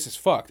was like, this is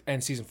fucked.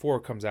 And season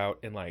 4 comes out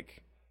in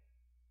like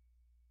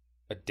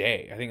a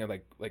day. I think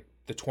like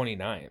the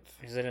 29th.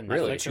 Is it a Netflix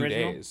really? 2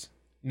 original? days.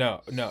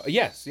 No.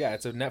 Yes, yeah,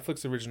 it's a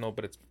Netflix original,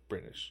 but it's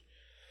British.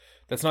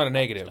 That's not a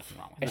negative.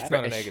 It's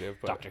not a negative.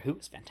 But Doctor Who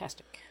is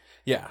fantastic.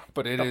 Yeah,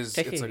 but it's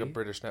like a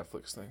British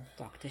Netflix thing.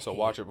 Doctor So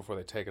watch it before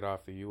they take it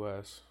off the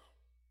US.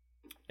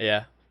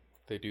 Yeah.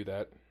 They do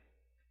that.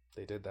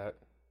 They did that.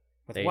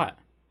 With what?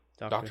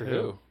 Doctor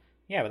Who.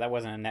 Yeah, but that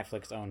wasn't a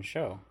Netflix owned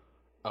show.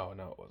 Oh,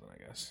 no, it wasn't, I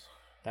guess.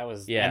 That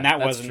was and that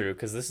that's wasn't true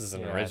because this is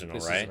an original,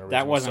 this right? is an original,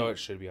 that wasn't. So it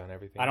should be on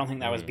everything. I don't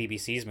think that was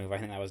BBC's move. I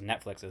think that was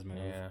Netflix's move.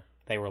 Yeah.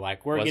 They were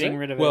like, we're Was getting it?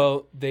 rid of it.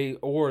 Well,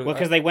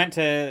 because they went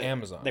to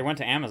Amazon. They went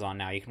to Amazon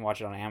now. You can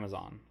watch it on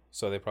Amazon.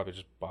 So they probably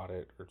just bought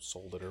it or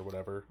sold it or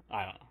whatever.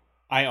 I don't know.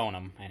 I own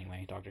them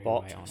anyway. Doctor Who. I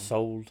own them.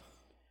 Sold,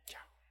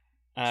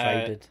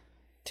 traded.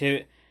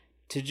 To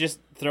just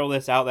throw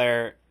this out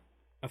there,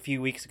 a couple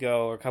weeks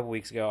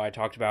ago, I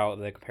talked about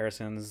the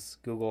comparisons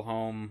Google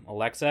Home,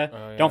 Alexa.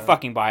 Oh, yeah. Don't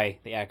fucking buy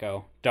the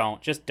Echo.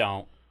 Just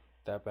don't.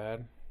 That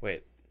bad?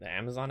 Wait, the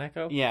Amazon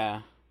Echo?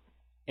 Yeah.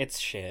 It's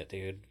shit,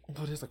 dude.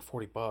 Well, it is like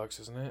 $40,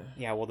 isn't it?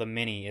 Yeah, well, the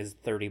Mini is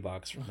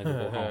 $30 from the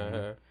Google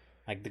Home.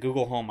 Like, the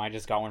Google Home, I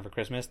just got one for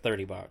Christmas,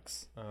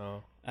 $30.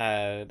 Oh.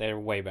 They're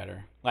way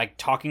better. Like,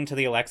 talking to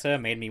the Alexa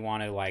made me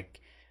want to,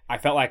 like... I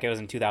felt like it was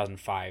in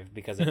 2005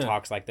 because it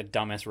talks like the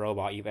dumbest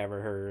robot you've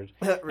ever heard.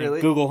 Really?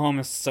 And Google Home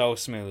is so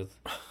smooth.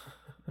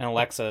 And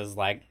Alexa is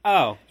like,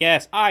 oh,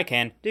 yes, I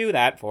can do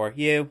that for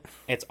you.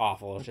 It's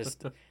awful.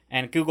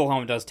 And Google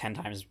Home does 10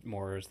 times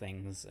more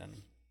things.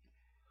 And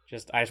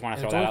I just want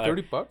to throw that out there.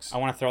 $30? I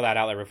want to throw that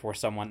out there before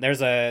someone...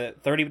 There's a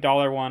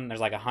 $30 one, there's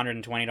like a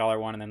 $120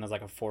 one, and then there's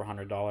like a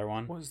 $400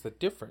 one. What is the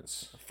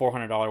difference? The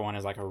 $400 one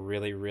is like a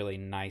really, really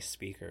nice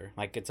speaker.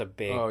 Like, it's a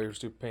big... Oh, you're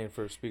still paying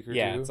for a speaker,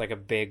 Yeah, too? it's like a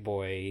big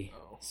boy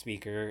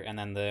speaker. And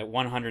then the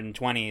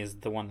 120 is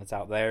the one that's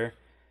out there.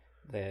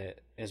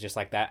 That is just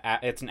like that.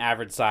 It's an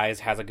average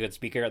size, has a good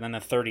speaker. And then the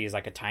 30 is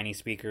like a tiny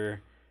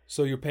speaker.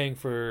 So you're paying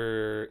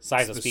for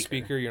size of the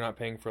speaker. You're not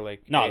paying for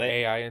like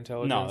AI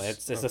intelligence? No,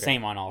 it's the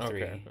same on all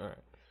three. Okay, all right.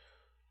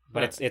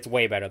 But it's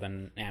way better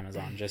than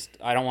Amazon.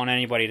 I don't want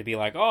anybody to be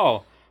like,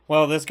 oh,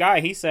 well, this guy,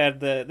 he said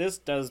that this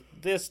does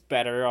this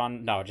better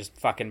on... No, just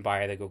fucking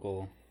buy the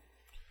Google.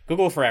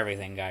 Google for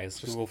everything, guys.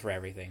 Google for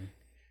everything.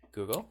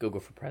 Google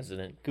for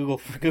president. Google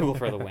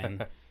for the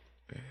win.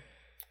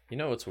 You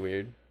know what's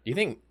weird? You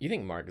think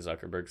Mark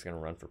Zuckerberg's gonna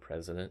run for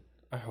president?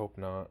 I hope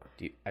not.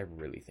 I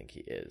really think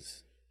he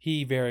is.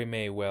 He very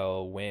may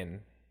well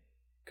win.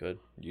 Could.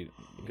 You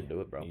could do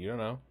it, bro. You don't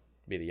know.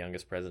 Be the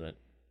youngest president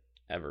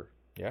ever.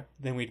 Yeah.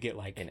 Then we'd get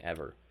like in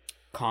ever.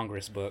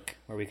 Congress book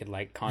where we could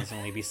like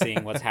constantly be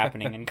seeing what's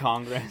happening in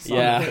Congress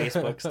on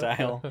Facebook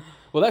style.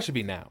 Well, that should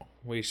be now.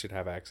 We should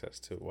have access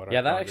to what our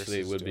that Congress actually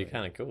is would doing. be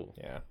kind of cool.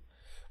 Yeah.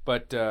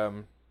 But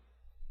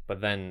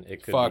then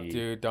it could fuck, be...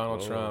 dude,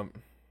 Donald Trump.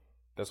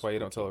 That's why you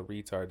don't tell a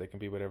retard they can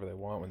be whatever they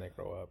want when they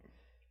grow up.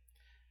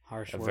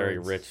 Harsh words. A very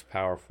rich,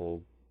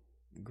 powerful,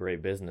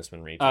 great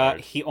businessman retard.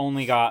 He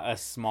only got a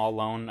small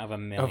loan of $1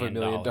 million.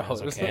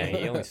 Okay,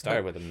 he only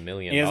started with $1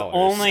 million. He has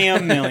only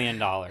 $1 million.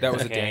 That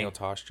was a Daniel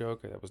Tosh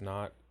joke. That was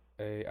not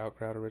a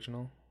Outcrowd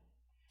original.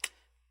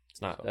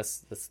 It's not.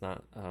 So. That's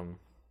not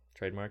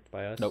trademarked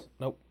by us.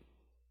 Nope.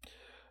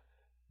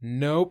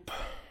 Nope.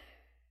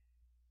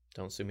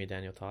 Don't sue me,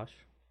 Daniel Tosh.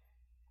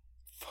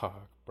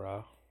 Fuck,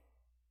 bro.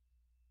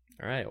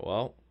 All right,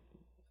 well,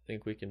 I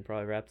think we can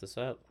probably wrap this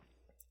up.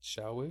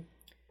 Shall we?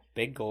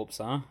 Big gulps,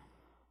 huh?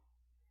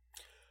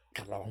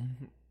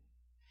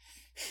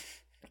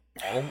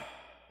 All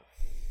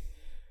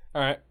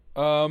right.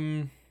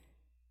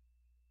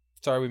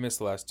 Sorry we missed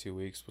the last 2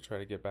 weeks. We'll try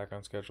to get back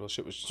on schedule.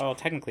 Shit was just Well,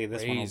 technically,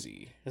 this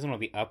crazy. one will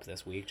be up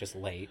this week, just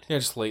late. Yeah,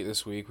 just late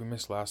this week. We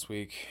missed last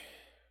week.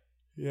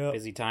 Yeah.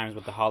 Busy times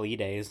with the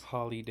holidays.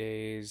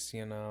 Holidays,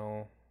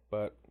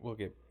 but we'll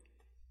get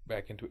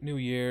back into it. New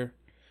year,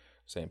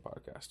 same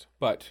podcast.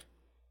 But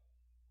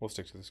we'll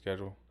stick to the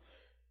schedule.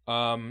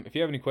 If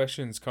you have any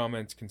questions,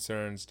 comments,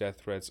 concerns,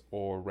 death threats,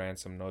 or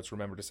ransom notes,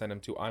 remember to send them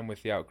to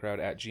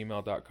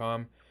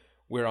imwiththeoutcrowd@gmail.com.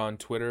 We're on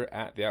Twitter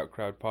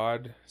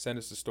 @theoutcrowdpod. Send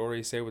us a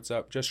story, say what's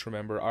up. Just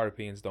remember, our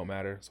opinions don't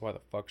matter, so why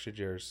the fuck should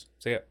yours?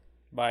 See ya.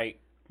 Bye.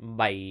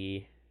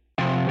 Bye.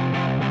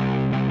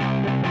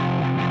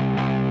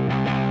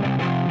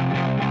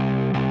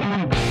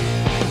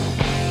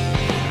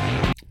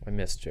 I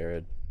miss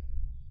Jared.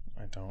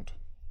 I don't.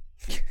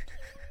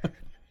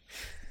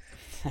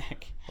 I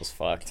was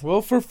fucked.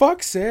 Well, for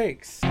fuck's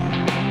sakes.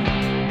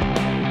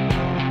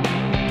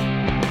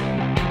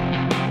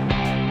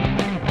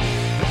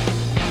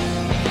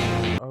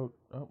 Oh,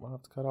 we'll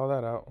have to cut all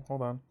that out.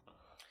 Hold on.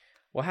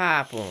 What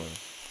happened?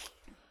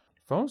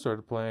 Phone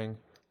started playing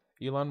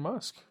Elon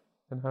Musk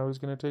and how he's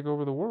going to take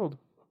over the world.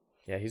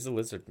 Yeah, he's a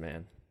lizard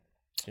man.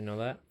 Do you know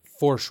that?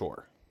 For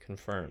sure.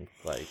 Confirmed.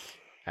 Like,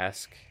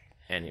 ask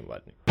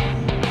anybody.